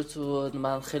حضورتون،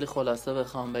 من خیلی خلاصه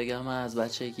بخوام بگم، از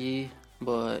بچگی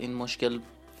با این مشکل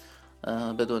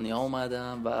به دنیا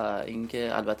اومدم و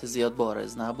اینکه البته زیاد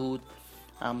بارز نبود،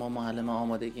 اما معلم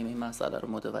آمادگیم این مسئله رو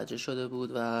متوجه شده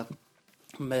بود و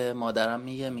به مادرم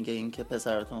میگه اینکه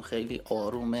پسرتون خیلی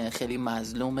آرومه، خیلی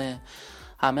مظلومه،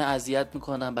 همه اذیت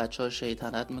میکنن، بچه‌ها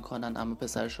شیطنت میکنن، اما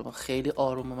پسر شما خیلی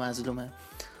آروم و مظلومه.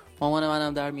 مامان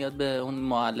منم در میاد به اون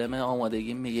معلم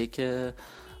آمادگیم میگه که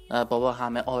بابا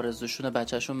همه آرزوشون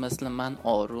بچه‌شون مثل من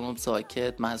آروم،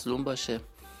 ساکت، مظلوم باشه.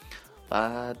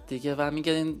 بعد دیگه و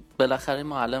میگه این بالاخره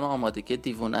معلم آمادگی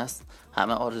دیوونه است،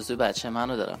 همه آرزوی بچه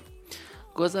منو دارم.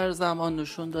 گذر زمان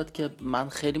نشون داد که من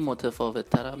خیلی متفاوت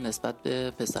ترم نسبت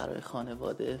به پسرهای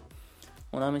خانواده.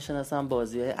 اونا میشناسن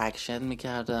بازی های اکشن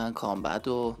میکردن، کامبت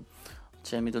و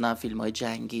چه میدونم فیلم های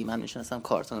جنگی، من میشناسم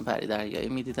کارتون پری دریایی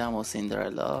میدیدم و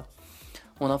سیندرلا.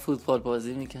 اونا فوتبال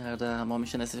بازی میکردن، ما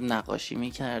میشناسیم نقاشی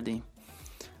میکردیم.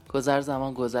 گذر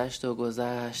زمان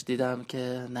گذشت دیدم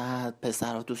که نه،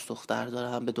 پسرها دوست دختر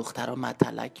دارن، به دخترها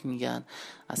متلک میگن.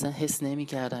 اصلا حس نمی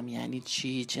کردم یعنی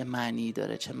چی، چه معنی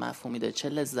داره، چه مفهومی داره، چه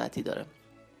لذتی داره.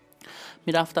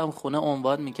 میرفتم خونه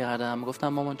عنوان میکردم، گفتم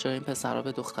مامان چرا این پسرها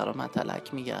به دخترها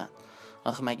متلک میگن،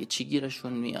 آخه مگه چی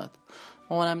گیرشون میاد؟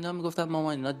 مامانم اینا میگفتن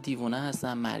مامان اینا دیوونه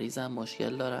هستن، مریضن،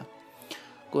 مشکل دارن.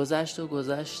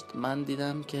 گذشت من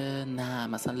دیدم که نه،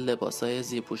 مثلا لباسای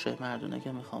زیرپوشای مردونه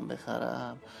که میخوام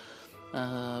بخرم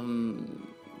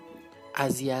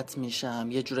اذیت میشم،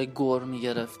 یه جوره گر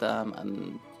میگرفتم،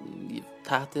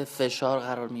 تحت فشار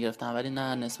قرار میگرفتم. ولی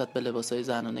نه، نسبت به لباسای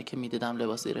زنانه که میدیدم،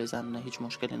 لباسای زنانه هیچ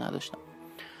مشکلی نداشتم.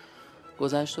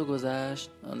 گذشت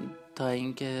تا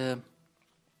اینکه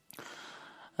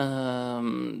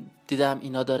دیدم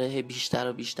اینا داره بیشتر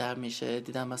و بیشتر میشه.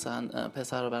 دیدم مثلا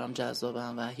پسر رو برام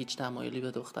جذابم و هیچ تمایلی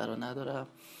به دختر رو ندارم.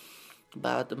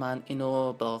 بعد من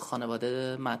اینو با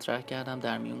خانواده مطرح کردم،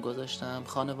 در میون گذاشتم.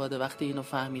 خانواده وقتی اینو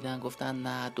فهمیدن گفتن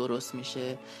نه درست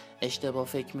میشه، اشتباه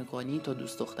فکر میکنی، تو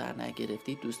دوست دختر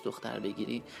نگرفتی، دوست دختر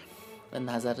بگیری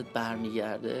نظرت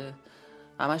برمیگرده.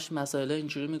 همش مسائل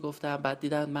اینجوری میگفتم. بعد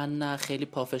دیدن من نه، خیلی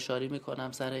پافشاری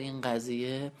میکنم سر این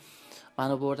قضیه.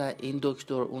 منو بردن این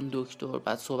دکتر اون دکتر،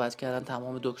 بعد صحبت کردن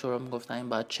تمام دکترها میگفتن این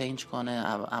باید چینج کنه،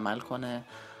 عمل کنه،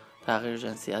 تغییر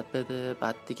جنسیت بده.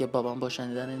 بعد دیگه بابام با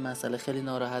شنیدن این مسئله خیلی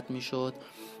ناراحت میشد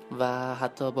و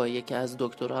حتی با یکی از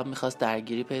دکترها هم میخواست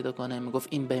درگیری پیدا کنه. میگفت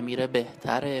این بمیره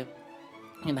بهتره،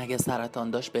 این اگه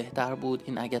سرطان داشت بهتر بود،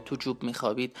 این اگه تو جوب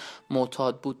میخوابید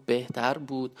معتاد بود بهتر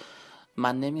بود،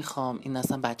 من نمیخوام، این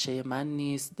اصلا بچه من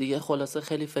نیست دیگه. خلاصه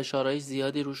خیلی فشارهای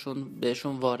زیادی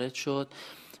بهشون وارد شد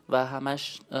و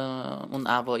همش اون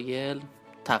اوایل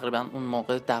تقریبا اون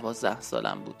موقع 12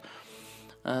 سالم بود.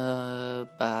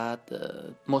 بعد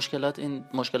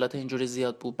مشکلات اینجوری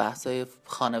زیاد بود، بحثای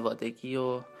خانوادگی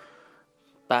و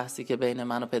بحثی که بین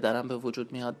من و پدرم به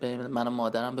وجود میاد، بین من و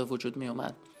مادرم به وجود می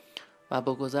اومد و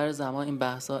با گذر زمان این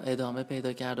بحثا ادامه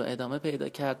پیدا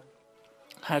کرد.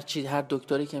 هر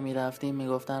دکتری که میرفتیم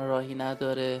میگفتن راهی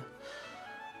نداره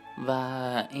و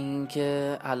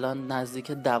اینکه الان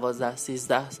نزدیک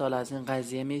 12-13 سال از این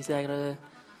قضیه میگذره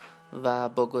و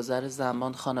با گذر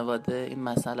زمان خانواده این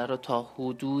مسئله رو تا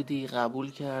حدودی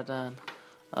قبول کردن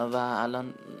و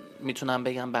الان میتونم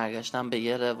بگم برگشتم به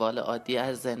یه روال عادی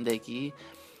از زندگی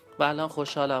و الان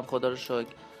خوشحالم، خدا رو شکر.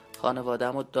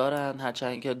 خانواده‌مو دارن،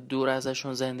 هرچند که دور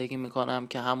ازشون زندگی میکنم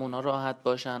که هم اونا راحت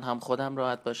باشن هم خودم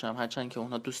راحت باشم، هرچند که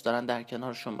اونا دوست دارن در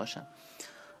کنارشون باشم.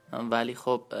 ولی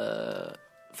خب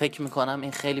فکر میکنم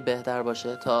این خیلی بهتر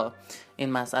باشه تا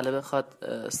این مسئله بخواد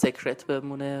سکرت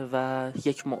بمونه و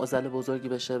یک معضل بزرگی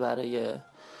بشه برای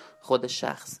خود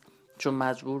شخص، چون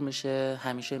مجبور میشه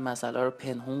همیشه این مسئله رو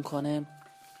پنهون کنه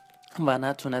و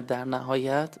نتونه در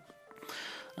نهایت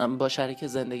با شریک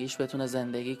زندگیش بتونه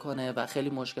زندگی کنه و خیلی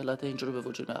مشکلات اینجوری به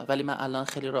وجود میاد. ولی من الان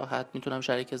خیلی راحت میتونم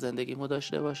شریک زندگیمو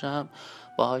داشته باشم،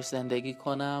 باهاش زندگی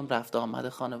کنم، رفت آمد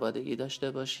خانوادگی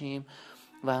داشته باشیم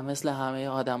و مثل همه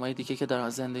آدمای دیگه که دارن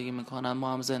زندگی میکنن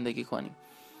ما هم زندگی کنیم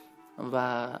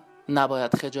و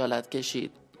نباید خجالت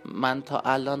کشید. من تا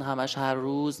الان همش هر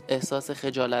روز احساس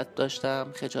خجالت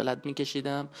داشتم، خجالت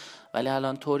میکشیدم، ولی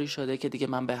الان طوری شده که دیگه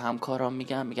من به همکارام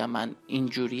میگم من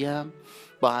اینجوریم،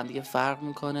 با هم دیگه فرق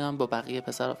میکنم، با بقیه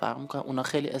پسرها فرق میکنم. اونا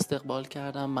خیلی استقبال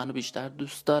کردن، منو بیشتر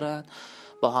دوست دارن،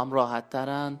 با هم راحت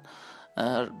ترن.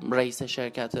 رئیس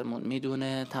شرکتمون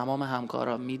میدونه، تمام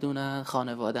همکارام میدونن،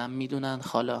 خانوادم میدونن،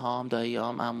 خاله هام، دایی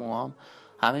هام، عموام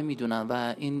همه میدونن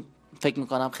و این فکر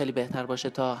میکنم خیلی بهتر باشه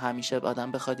تا همیشه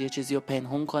آدم بخواد یه چیزی رو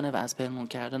پنهون کنه و از پنهون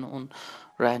کردن اون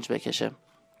رنج بکشه.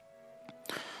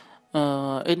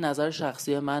 این نظر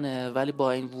شخصی منه، ولی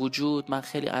با این وجود من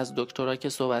خیلی از دکترها که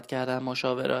صحبت کردم،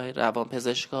 مشاورای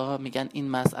روانپزشکا میگن این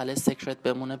مسئله سکرت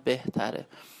بمونه بهتره.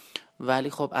 ولی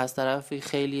خب از طرفی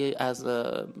خیلی از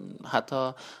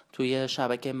حتی توی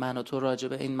شبکه من و تو راجع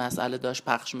به این مسئله داشت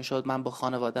پخش میشد، من با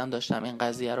خانواده‌ام داشتم این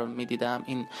قضیه رو میدیدم،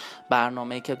 این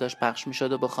برنامه‌ای که داشت پخش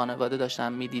میشد و با خانواده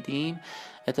داشتم میدیدیم.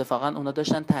 اتفاقا اونا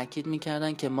داشتن تاکید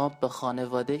میکردن که ما به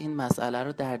خانواده این مسئله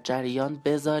رو در جریان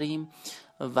بذاریم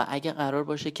و اگه قرار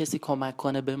باشه کسی کمک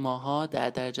کنه به ماها، در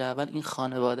درجه اول این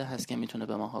خانواده هست که میتونه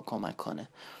به ماها کمک کنه.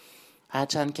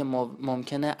 هرچند که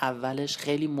ممکنه اولش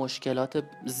خیلی مشکلات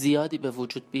زیادی به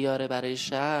وجود بیاره برای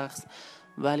شخص،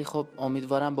 ولی خب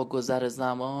امیدوارم با گذر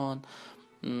زمان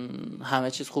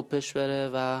همه چیز خوب پیش بره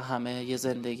و همه یه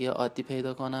زندگی عادی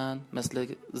پیدا کنن مثل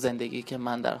زندگی که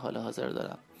من در حال حاضر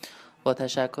دارم. با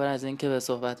تشکر از این که به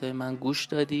صحبت‌های من گوش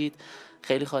دادید.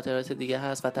 خیلی خاطرات دیگه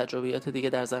هست و تجربیات دیگه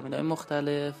در زمینه‌های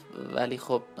مختلف، ولی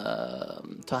خب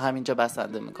تا همینجا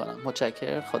بسنده میکنم.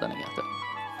 متشکرم، خدا نگهدار.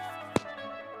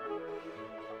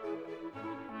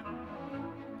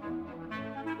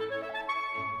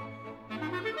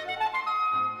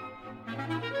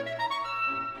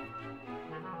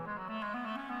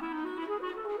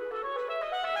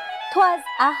 تو از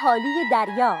اهالی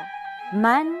دریا،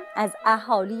 من از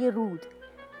اهالی رود،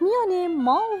 میان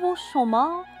ما و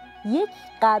شما یک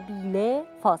قبیله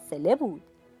فاصله بود.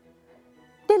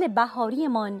 دل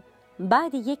بهاریمان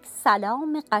بعد یک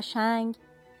سلام قشنگ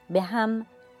به هم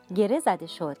گره زده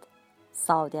شد،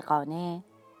 صادقانه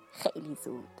خیلی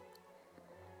زود.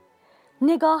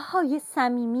 نگاه‌های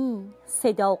صمیمی،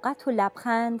 صداقت و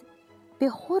لبخند به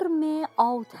حرم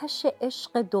آتش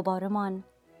عشق دوبارمان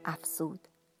افزود.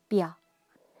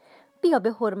 بیا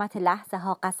به حرمت لحظه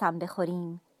ها قسم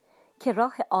بخوریم که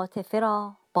راه عاطفه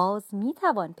را باز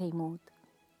میتوان پیمود.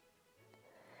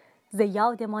 ز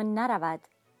یادمان نرود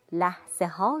لحظه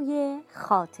های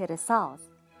خاطر ساز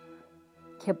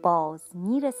که باز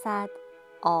میرسد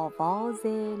آواز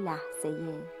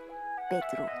لحظه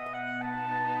بدرود.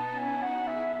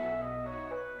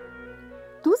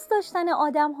 دوست داشتن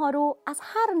آدم ها رو از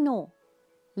هر نوع،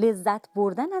 لذت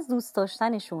بردن از دوست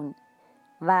داشتنشون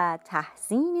و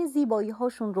تحسین زیبایی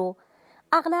هاشون رو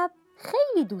اغلب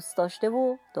خیلی دوست داشته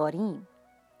و داریم.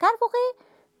 در واقع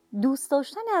دوست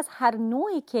داشتن از هر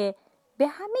نوعی که به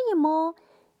همه ما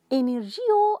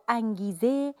انرژی و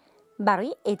انگیزه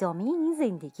برای ادامه این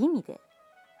زندگی میده.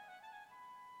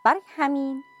 برای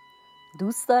همین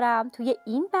دوست دارم توی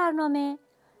این برنامه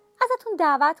ازتون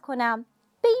دعوت کنم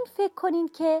به این فکر کنین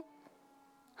که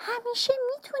همیشه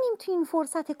میتونیم توی این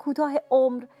فرصت کوتاه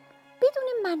عمر بدون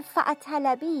منفعت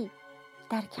طلبی،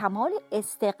 در کمال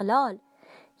استقلال،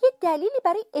 یه دلیلی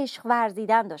برای عشق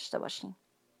ورزیدن داشته باشیم.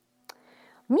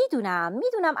 میدونم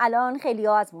الان خیلی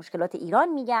ها از مشکلات ایران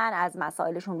میگن، از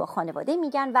مسائلشون با خانواده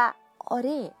میگن و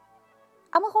آره،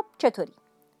 اما خب چطوری؟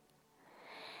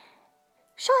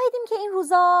 شاهدیم که این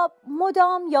روزا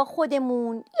مدام یا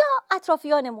خودمون یا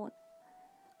اطرافیانمون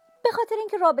به خاطر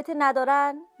اینکه رابطه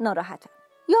ندارن ناراحتن،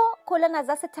 یا کلا از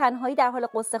دست تنهایی در حال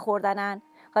قصه خوردنن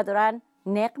و دارن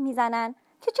نق میزنن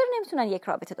که چرا نمیتونن یک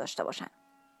رابطه داشته باشن.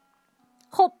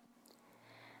 خب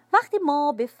وقتی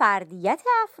ما به فردیت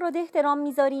افراد احترام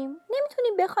میذاریم،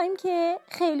 نمیتونیم بخوایم که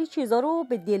خیلی چیزا رو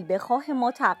به دل بخواه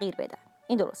ما تغییر بدن.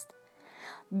 این درست.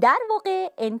 در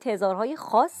واقع انتظارهای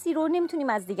خاصی رو نمیتونیم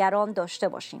از دیگران داشته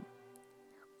باشیم.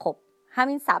 خب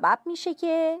همین سبب میشه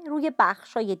که روی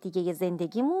بخشای دیگه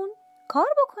زندگیمون کار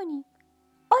بکنیم.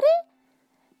 آره،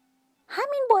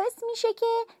 همین باعث میشه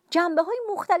که جنبه‌های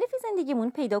مختلفی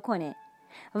زندگیمون پیدا کنه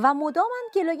و مدام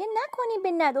هم گلایه نکنیم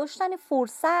به نداشتن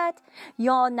فرصت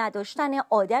یا نداشتن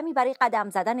آدمی برای قدم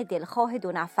زدن دلخواه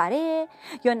 2 نفره،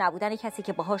 یا نبودن کسی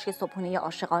که باهاش صبحونه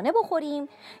عاشقانه بخوریم،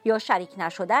 یا شریک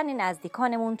نشدن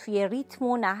نزدیکانمون توی ریتم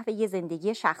و نحوه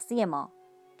زندگی شخصی ما.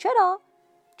 چرا؟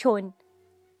 چون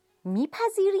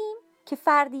میپذیریم که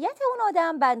فردیت اون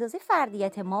آدم به اندازه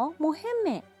فردیت ما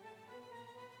مهمه.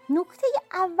 نکته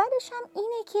اولش هم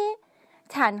اینه که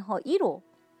تنهایی رو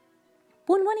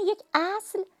به عنوان یک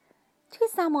اصل توی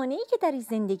زمانه‌ای که در این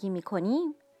زندگی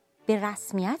می‌کنیم به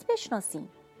رسمیت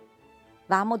بشناسیم.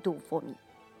 و اما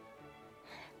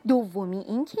دومی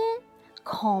این که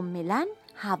کاملاً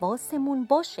حواسمون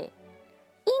باشه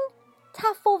این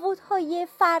تفاوت‌های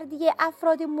فردی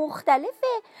افراد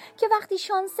مختلفه که وقتی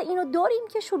شانس اینو داریم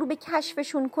که شروع به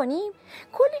کشفشون کنیم،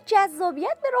 کلی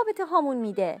جذابیت به رابطه هامون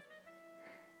میده.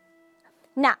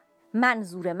 نه،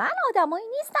 منظور من آدمایی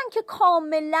نیستن که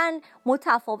کاملا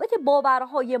متفاوت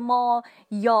باورهای ما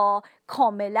یا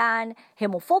کاملا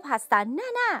هموفوب هستن.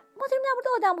 نه، ما داریم در مورد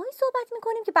آدمایی صحبت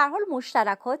میکنیم که به هر حال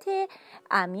مشترکات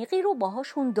عمیقی رو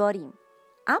باهاشون داریم،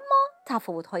 اما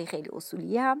تفاوت‌های خیلی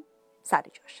اصولی هم سر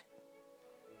جاشه.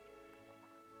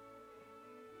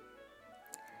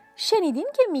 شنیدین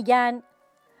که میگن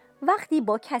وقتی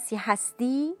با کسی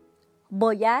هستی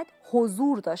باید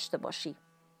حضور داشته باشی.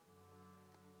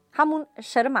 همون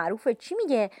شعر معروفه چی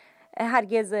میگه؟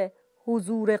 هرگز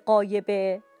حضور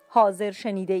غایب حاضر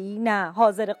شنیده ای؟ نه،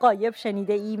 حاضر غایب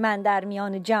شنیده ای؟ من در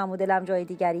میان جمع و دلم جای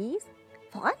دیگری است.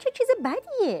 واقعا چه چیز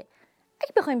بدیه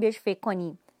اگه بخوایم بهش فکر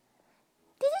کنیم.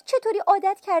 دیدید چطوری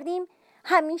عادت کردیم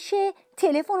همیشه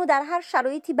تلفن رو در هر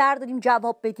شرایطی برداریم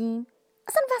جواب بدیم؟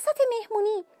 اصلا وسط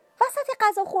مهمونی، وسط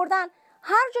غذا خوردن،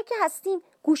 هر جا که هستیم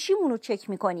گوشیمون رو چک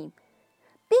میکنیم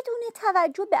بدون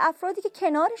توجه به افرادی که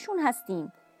کنارشون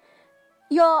هستیم،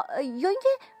 یا اینکه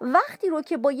وقتی رو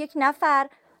که با یک نفر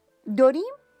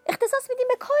داریم اختصاص میدیم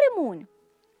به کارمون.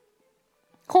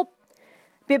 خب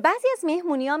به بعضی از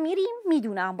مهمونی‌ها میریم،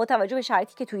 میدونم با توجه به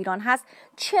شرایطی که تو ایران هست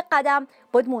چقدر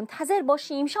باید منتظر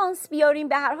باشیم، شانس بیاریم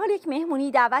به هر حال یک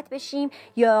مهمونی دعوت بشیم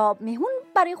یا مهمون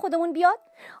برای خودمون بیاد.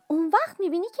 اون وقت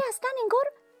میبینی که اصلا انگار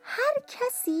هر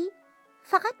کسی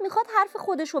فقط میخواد حرف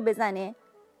خودشو بزنه.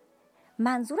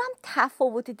 منظورم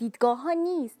تفاوت دیدگاه ها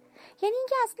نیست، یعنی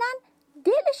اینکه اصلا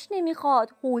دلش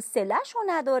نمیخواد، حوصله‌شو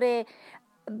نداره،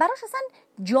 براش اصلا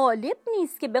جالب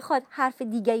نیست که بخواد حرف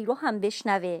دیگری رو هم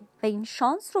بشنوه و این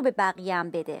شانس رو به بقیه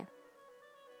هم بده.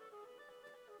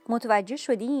 متوجه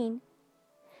شدین؟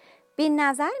 به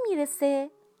نظر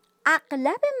میرسه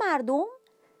اغلب مردم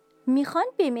میخوان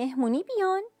به مهمونی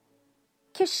بیان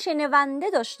که شنونده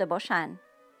داشته باشن،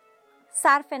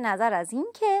 صرف نظر از این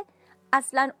که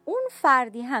اصلا اون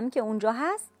فردی هم که اونجا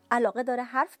هست علاقه داره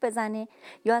حرف بزنه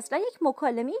یا اصلا یک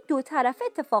مکالمه دو طرفه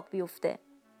اتفاق بیفته.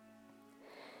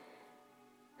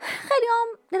 خیلی هم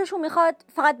دلشون میخواد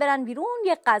فقط برن بیرون،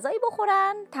 یه غذایی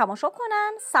بخورن، تماشا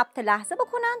کنن، ثبت لحظه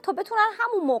بکنن تا بتونن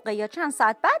همون موقع یا چند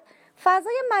ساعت بعد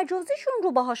فضای مجازیشون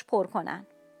رو باهاش پر کنن.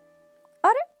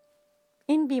 آره،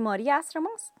 این بیماری عصر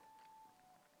ماست.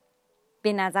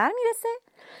 به نظر میرسه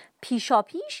پیشا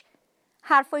پیش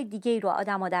حرفای دیگه رو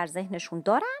آدم ها در ذهنشون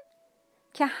دارن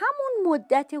که همون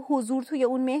مدت حضور توی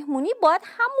اون مهمونی باید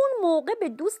همون موقع به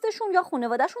دوستشون یا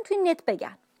خانواده‌شون توی نت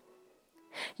بگن،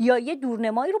 یا یه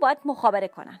دورنمایی رو باید مخابره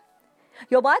کنن،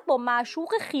 یا باید با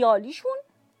معشوق خیالیشون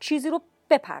چیزی رو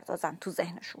بپردازن تو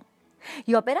ذهنشون،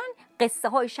 یا برن قصه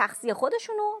های شخصی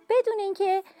خودشون رو بدون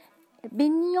اینکه به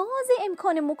نیاز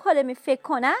امکان مکالمه فکر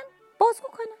کنن بازگو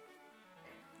کنن.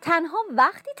 تنها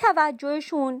وقتی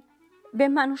توجهشون به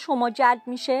من و شما جلب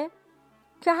میشه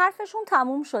که حرفشون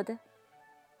تموم شده.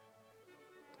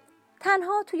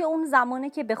 تنها توی اون زمانه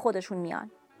که به خودشون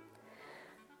میان.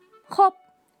 خب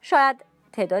شاید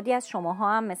تعدادی از شماها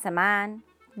هم مثل من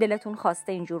دلتون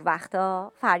خواسته اینجور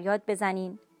وقتا فریاد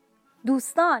بزنین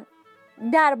دوستان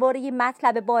درباره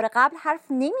مطلب بار قبل حرف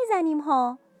نمیزنیم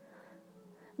ها،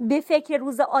 به فکر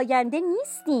روز آینده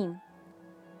نیستیم،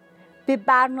 به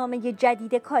برنامه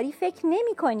جدید کاری فکر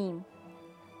نمی کنیم.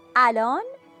 الان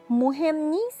مهم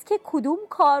نیست که کدوم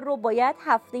کار رو باید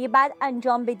هفته بعد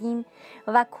انجام بدیم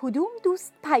و کدوم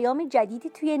دوست پیام جدیدی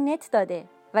توی نت داده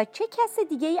و چه کس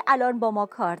دیگه ای الان با ما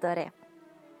کار داره.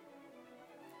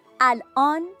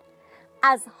 الان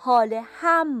از حال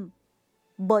هم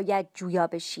باید جویا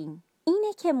بشیم.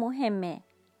 اینه که مهمه.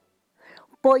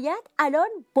 باید الان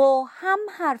با هم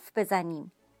حرف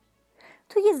بزنیم.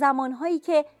 توی زمانهایی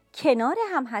که کنار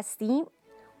هم هستیم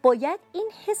باید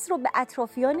این حس رو به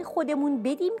اطرافیان خودمون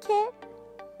بدیم که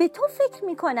به تو فکر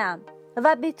میکنم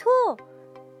و به تو،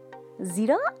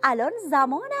 زیرا الان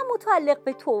زمانم متعلق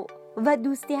به تو و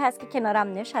دوستی هست که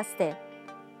کنارم نشسته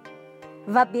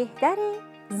و بهتره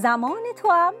زمان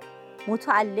تو هم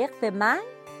متعلق به من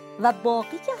و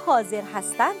باقی که حاضر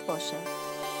هستند باشه.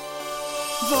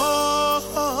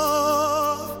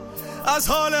 از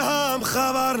حال هم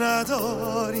خبر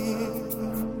نداریم،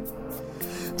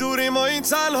 دوریم و این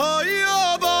تنهایی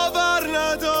و باور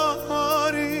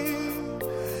نداریم.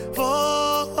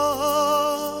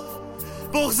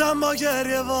 بغضم با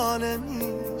گریوانه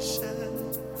میشه،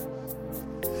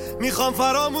 میخوام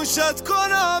فراموشت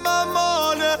کنم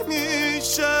اما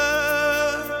نمیشه.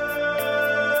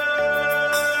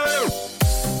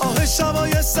 آه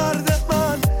شبای سرد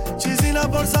من چیزی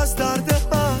نپرس از درد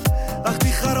من،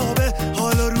 وقتی خرابه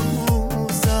حال و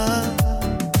روزم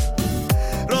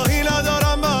راهی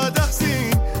ندارم بعد از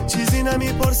این، چیزی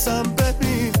نمیپرسم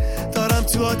ببین دارم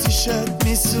تو آتیشت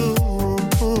میسوزم.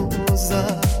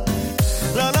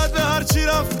 لعنت به هرچی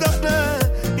رفتنه،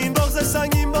 این بغض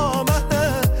سنگین با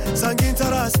منه، سنگین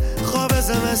تر از خواب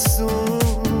زمستون.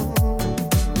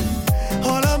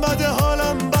 حالم بده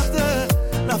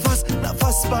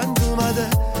نفس بند اومده،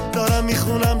 دارم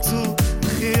میخونم تو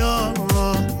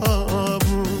خیابون.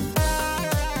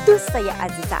 دوستای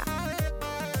عزیزم،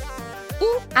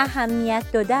 این اهمیت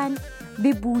دادن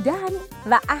به بودن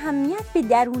و اهمیت به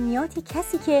درونیات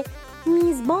کسی که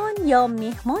میزبان یا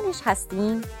مهمانش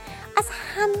هستیم، از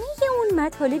همه اون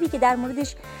مطالبی که در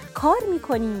موردش کار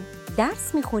میکنیم،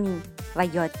 درس میخونیم و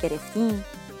یاد گرفتیم،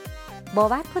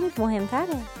 باور کنید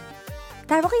مهمتره.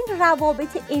 در واقع این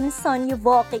روابط انسانی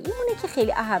واقعیمونه که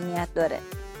خیلی اهمیت داره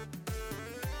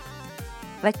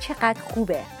و چقدر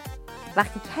خوبه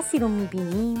وقتی کسی رو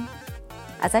میبینیم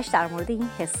ازش در مورد این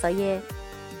حسای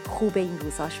خوب این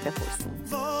روزاش بپرسیم.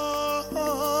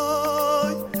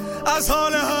 از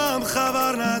حال هم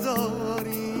خبر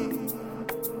نداریم،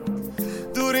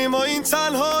 دوریم و این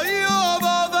تنهایی و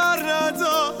باور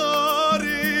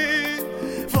نداریم.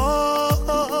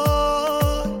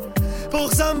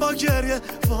 بغضم با گریه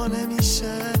وانه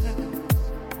میشه،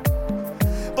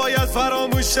 باید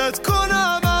فراموشت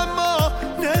کنم اما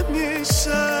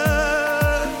نمیشه.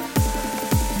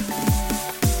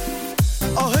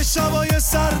 آه شبای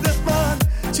سرد من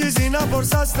چیزی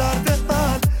نپرس از درد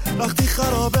من، وقتی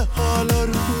خرابه حال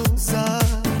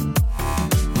روزم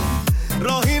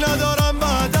راهی ندارم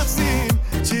بعد از این،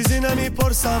 چیزی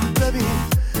نمیپرسم ببین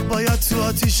باید تو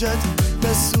آتیشت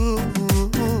بسوزم.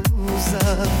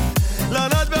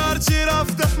 لعنت به هرچی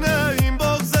رفتنه، این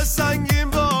بغض سنگین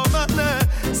با منه،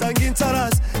 سنگین تر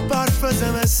از برف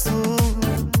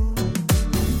زمستون.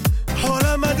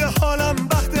 حالم بده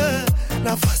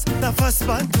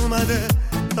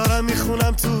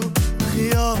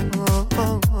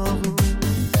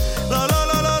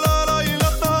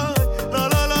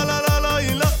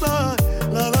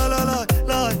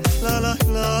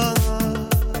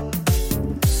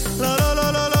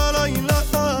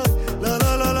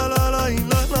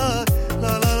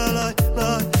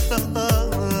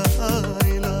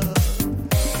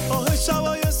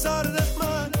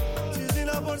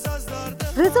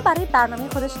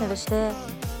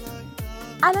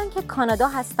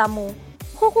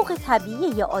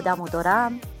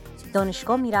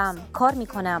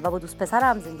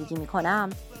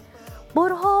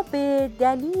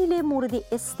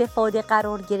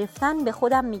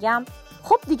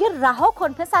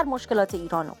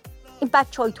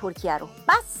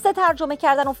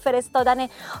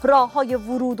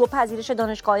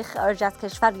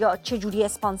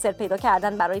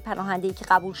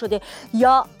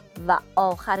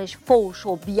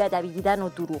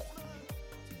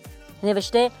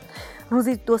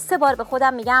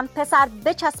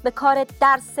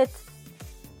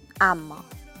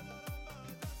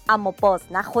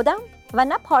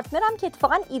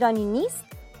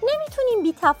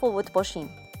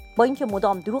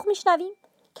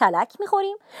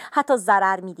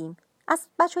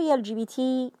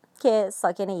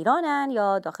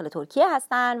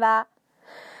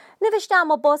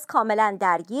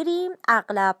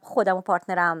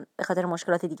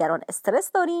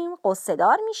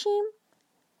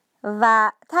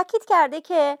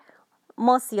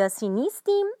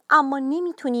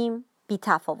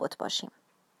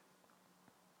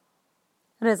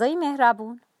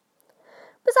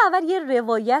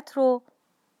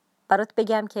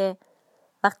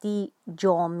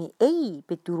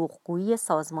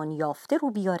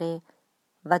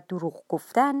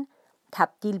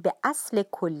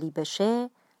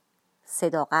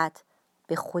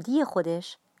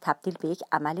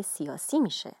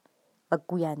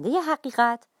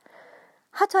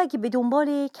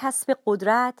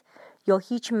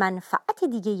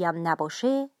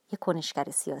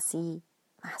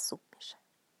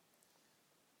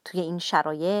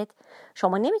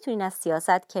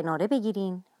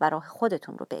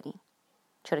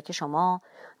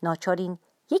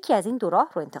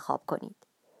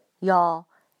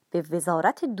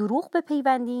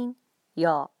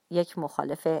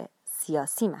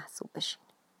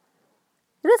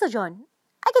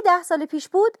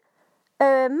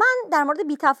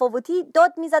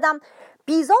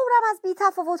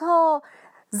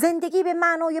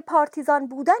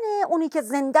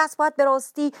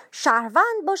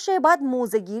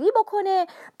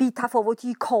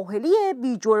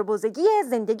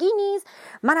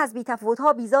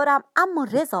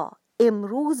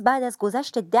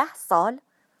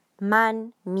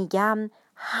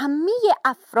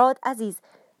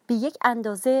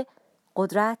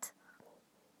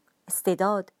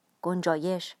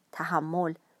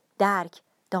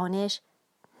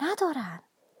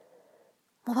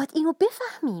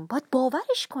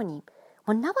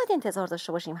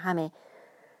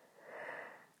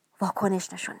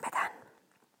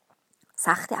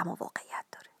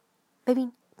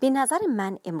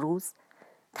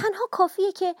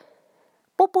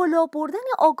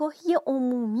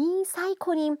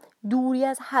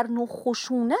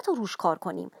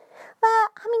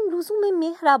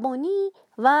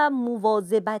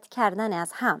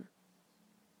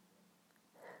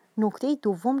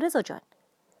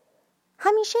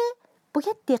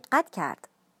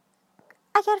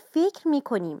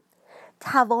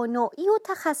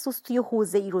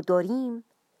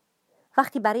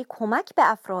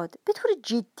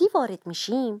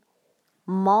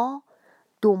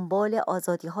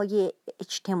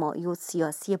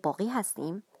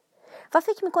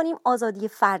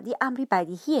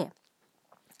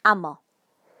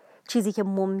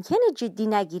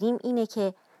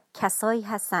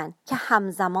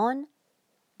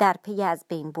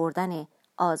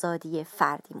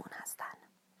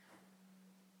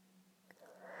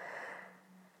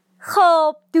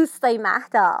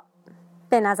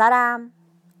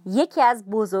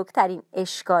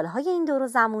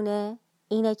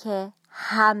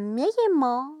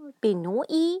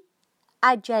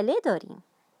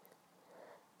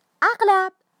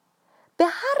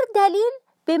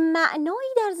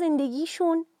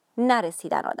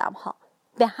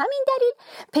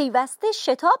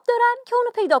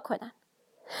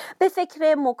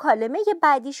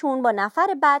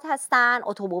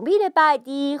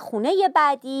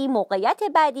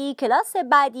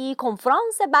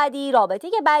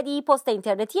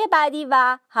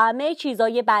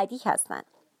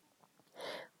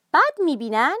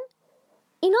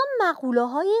اینا مقوله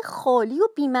های خالی و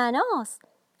بی‌معناست،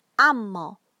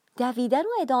 اما دویدن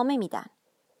رو ادامه میدن.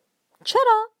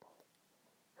 چرا؟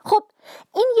 خب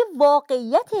این یه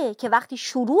واقعیته که وقتی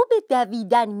شروع به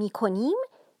دویدن میکنیم،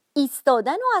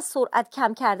 ایستادن و از سرعت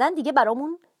کم کردن دیگه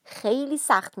برامون خیلی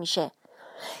سخت میشه.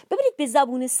 ببینید به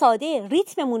زبون ساده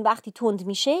ریتممون وقتی تند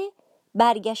میشه،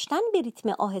 برگشتن به ریتم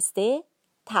آهسته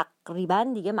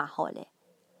تقریبا دیگه محاله.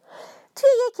 توی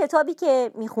یه کتابی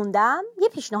که میخوندم یه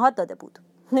پیشنهاد داده بود،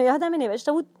 یادم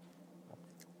نوشته بود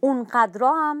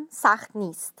اونقدرا هم سخت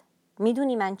نیست.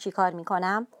 میدونی من چی کار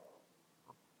میکنم؟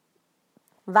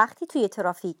 وقتی توی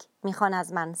ترافیک میخوان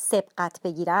از من سبقت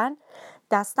بگیرن،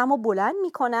 دستمو بلند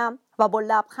میکنم و با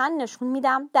لبخند نشون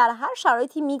میدم در هر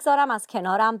شرایطی میگذارم از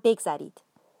کنارم بگذرید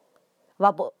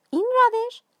و با این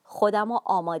روش خودمو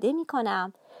آماده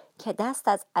میکنم که دست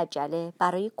از عجله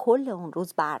برای کل اون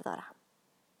روز بردارم.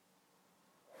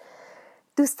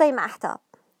 دوستای مهتاب،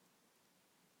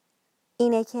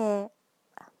 اینه که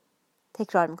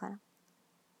تکرار میکنم.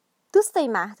 دوستای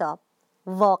مهتاب،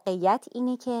 واقعیت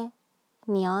اینه که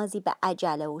نیازی به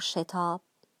عجله و شتاب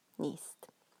نیست.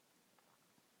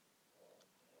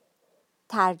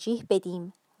 ترجیح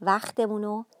بدیم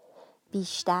وقتمونو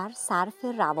بیشتر صرف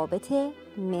روابط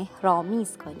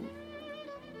مهرآمیز کنیم.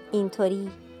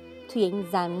 اینطوری توی این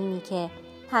زمینی که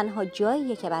تنها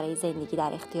جاییه که برای زندگی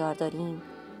در اختیار داریم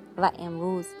و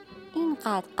امروز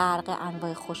اینقدر غرق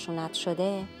انواع خشونت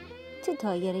شده، تو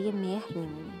دایره مهر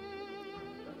میمونیم.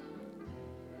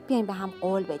 بیایم به هم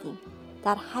قول بدیم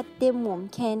در حد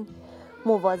ممکن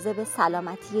مواظب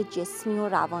سلامتی جسمی و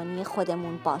روانی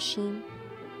خودمون باشیم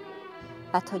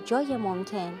و تا جای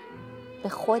ممکن به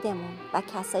خودمون و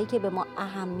کسایی که به ما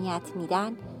اهمیت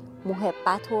میدن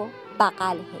محبت و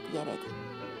بغل هدیه بدیم.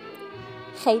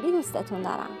 خیلی دوستتون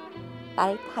دارم.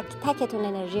 برای تک تکتون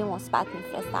انرژی مثبت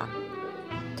میفرستم.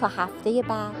 تا هفته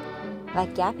بعد و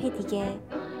گپ دیگه.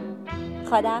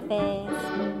 خداحافظ.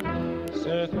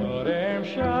 ستاره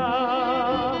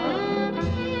امشب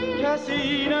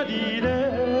کسی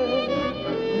ندیده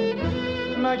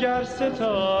مگر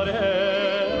ستاره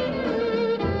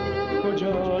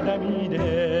کجا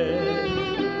دمیده؟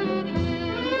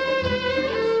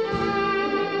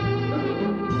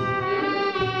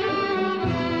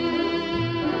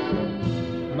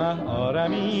 مه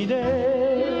آرمیده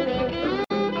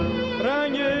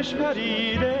رنگش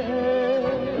پریده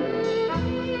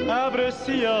ابر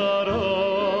سیاه رو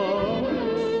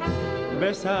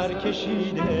به سر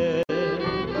کشیده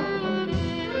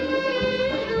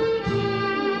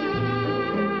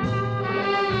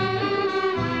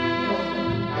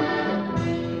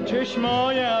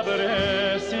چشمای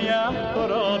ابر سیاه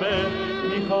خرابه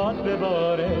میخواد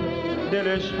بباره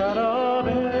دلش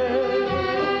خرابه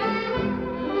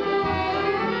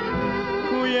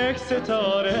کو یک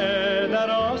ستاره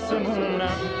در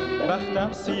آسمونم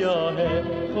وقتم سیاهه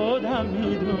خودم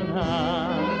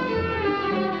میدونم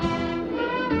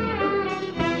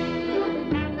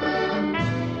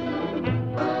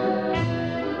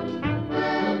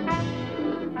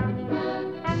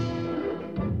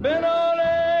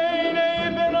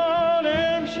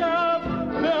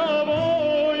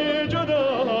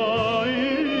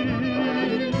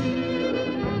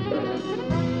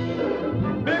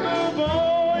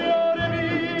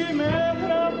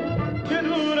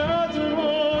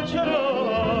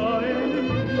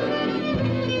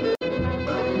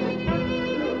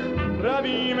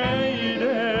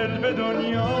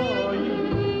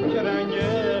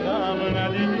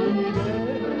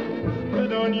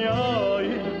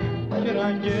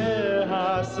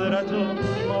حسرت و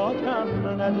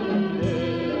ماتم ندیده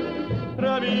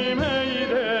رویم ای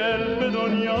دل به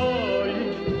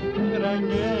دنیایی که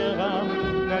رنگ غم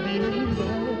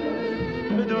ندیده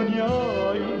به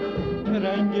دنیایی که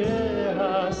رنگ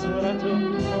حسرت و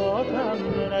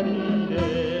ماتم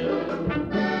ندیده